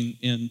ever seen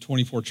in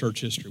 24 church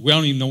history. We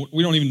don't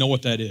even know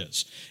what that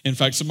is. In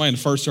fact, somebody in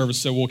the first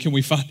service said, well, can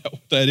we find out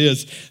what that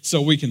is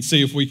so we can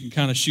see if we can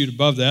kind of shoot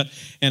above that?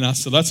 And I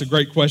said, that's a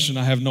great question.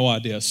 I have no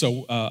idea.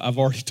 So I've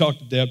already talked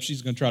to Deb.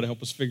 She's going to try to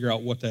help us figure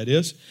out what that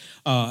is.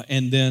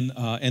 And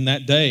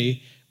that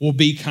day will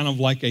be kind of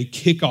like a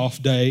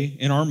kickoff day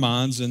in our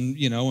minds and,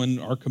 in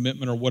our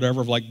commitment or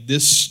whatever of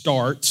this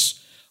starts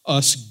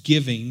us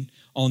giving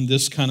on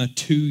this kind of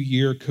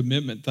 2-year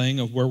commitment thing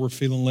of where we're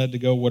feeling led to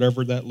go,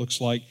 whatever that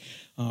looks like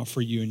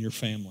for you and your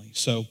family.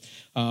 So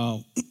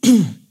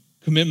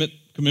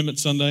commitment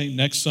Sunday,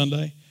 next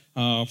Sunday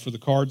for the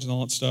cards and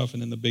all that stuff,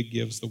 and then the big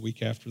gives the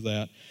week after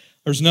that.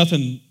 There's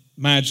nothing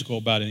magical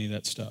about any of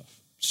that stuff.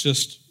 It's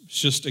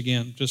just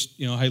again,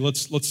 hey,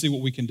 let's see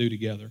what we can do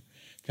together,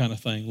 kind of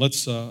thing.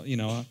 Let's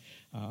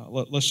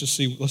just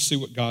see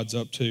what God's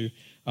up to,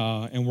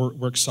 and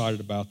we're excited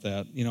about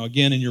that.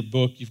 Again, in your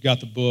book, you've got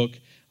the book,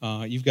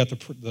 you've got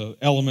the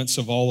elements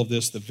of all of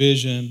this, the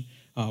vision,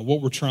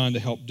 what we're trying to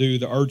help do,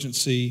 the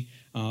urgency,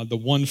 the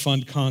one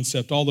fund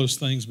concept, all those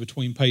things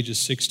between pages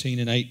 16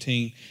 and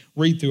 18.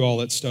 Read through all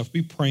that stuff.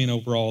 Be praying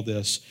over all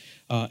this.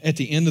 At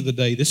the end of the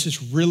day, this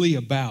is really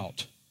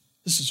about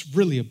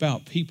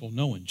people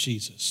knowing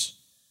Jesus.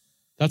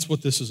 That's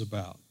what this is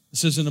about.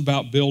 This isn't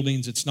about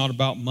buildings. It's not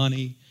about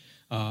money.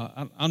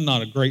 I'm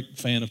not a great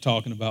fan of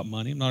talking about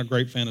money. I'm not a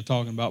great fan of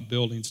talking about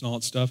buildings and all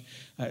that stuff,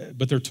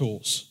 but they're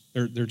tools.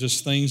 They're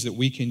just things that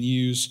we can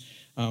use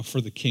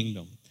for the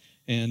kingdom.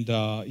 And,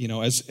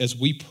 as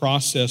we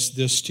process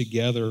this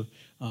together,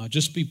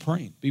 just be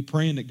praying. Be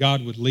praying that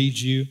God would lead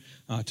you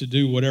to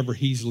do whatever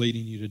He's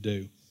leading you to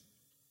do.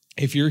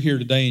 If you're here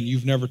today and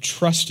you've never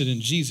trusted in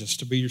Jesus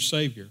to be your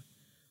Savior,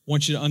 I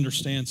want you to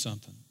understand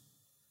something.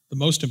 The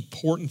most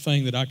important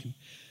thing that I can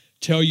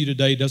tell you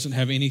today doesn't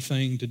have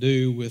anything to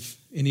do with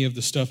any of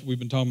the stuff we've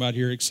been talking about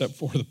here, except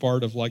for the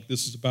part of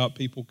this is about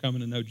people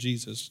coming to know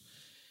Jesus,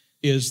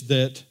 is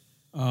that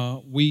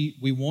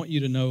we want you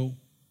to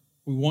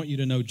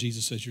know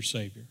Jesus as your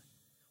Savior.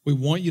 We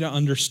want you to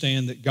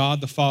understand that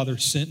God the Father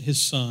sent His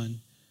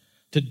Son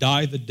to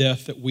die the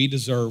death that we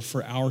deserve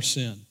for our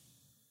sin.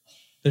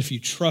 That if you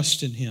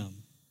trust in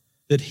Him,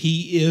 that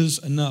He is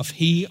enough.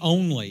 He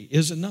only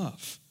is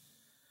enough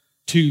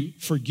to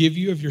forgive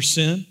you of your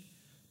sin,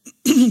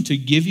 to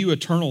give you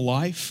eternal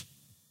life,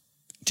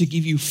 to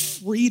give you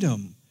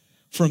freedom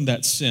from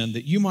that sin,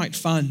 that you might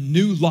find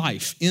new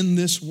life in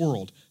this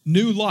world.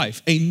 New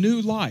life, a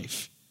new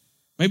life.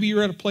 Maybe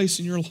you're at a place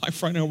in your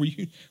life right now where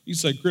you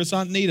say, Chris,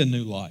 I need a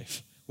new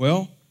life.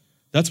 Well,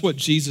 that's what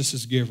Jesus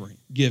is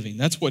giving.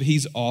 That's what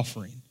He's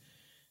offering.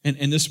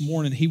 And this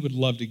morning, He would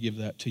love to give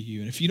that to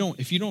you. And if you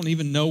don't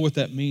even know what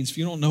that means, if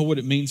you don't know what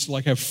it means to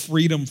have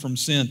freedom from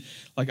sin,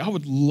 I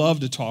would love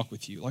to talk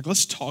with you.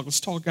 Let's talk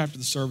after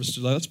the service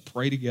today. Let's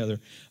pray together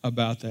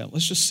about that.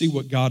 Let's just see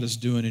what God is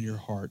doing in your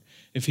heart,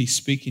 if He's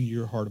speaking to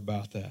your heart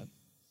about that.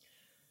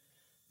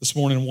 This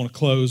morning, I want to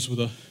close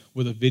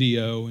with a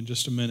video in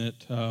just a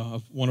minute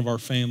of one of our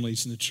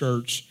families in the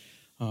church,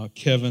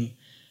 Kevin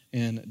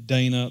and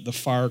Dana, the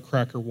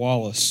Firecracker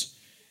Wallace.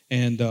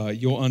 And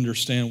you'll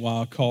understand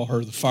why I call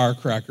her the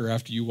firecracker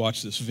after you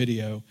watch this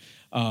video.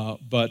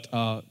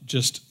 But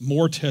just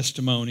more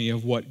testimony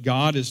of what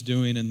God is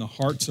doing in the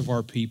hearts of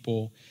our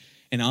people.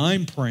 And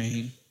I'm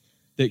praying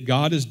that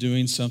God is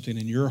doing something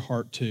in your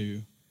heart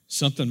too,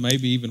 something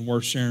maybe even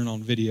worth sharing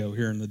on video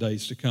here in the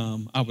days to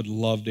come. I would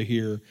love to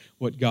hear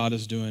what God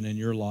is doing in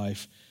your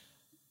life.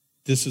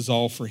 This is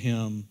all for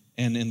Him.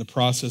 And in the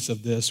process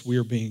of this, we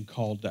are being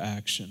called to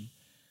action.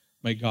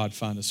 May God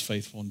find us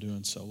faithful in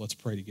doing so. Let's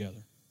pray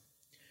together.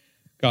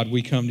 God,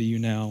 we come to you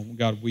now.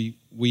 God,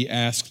 we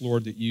ask,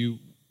 Lord, that you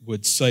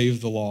would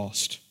save the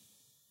lost.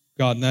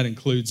 God, and that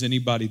includes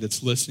anybody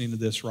that's listening to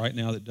this right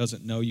now that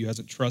doesn't know you,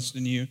 hasn't trusted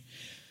in you.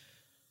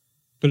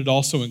 But it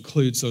also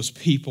includes those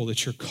people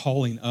that you're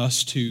calling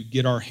us to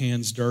get our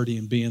hands dirty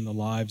and be in the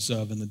lives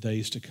of in the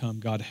days to come.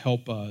 God,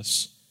 help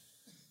us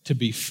to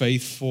be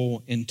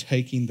faithful in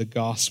taking the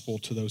gospel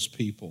to those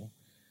people.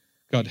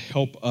 God,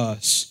 help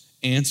us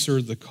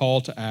answer the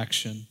call to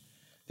action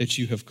that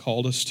you have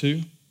called us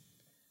to.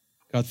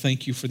 God,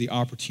 thank you for the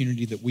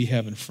opportunity that we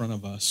have in front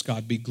of us.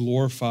 God, be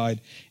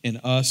glorified in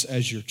us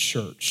as your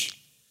church.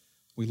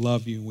 We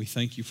love you and we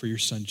thank you for your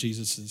Son,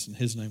 Jesus. In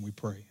His name we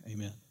pray.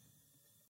 Amen.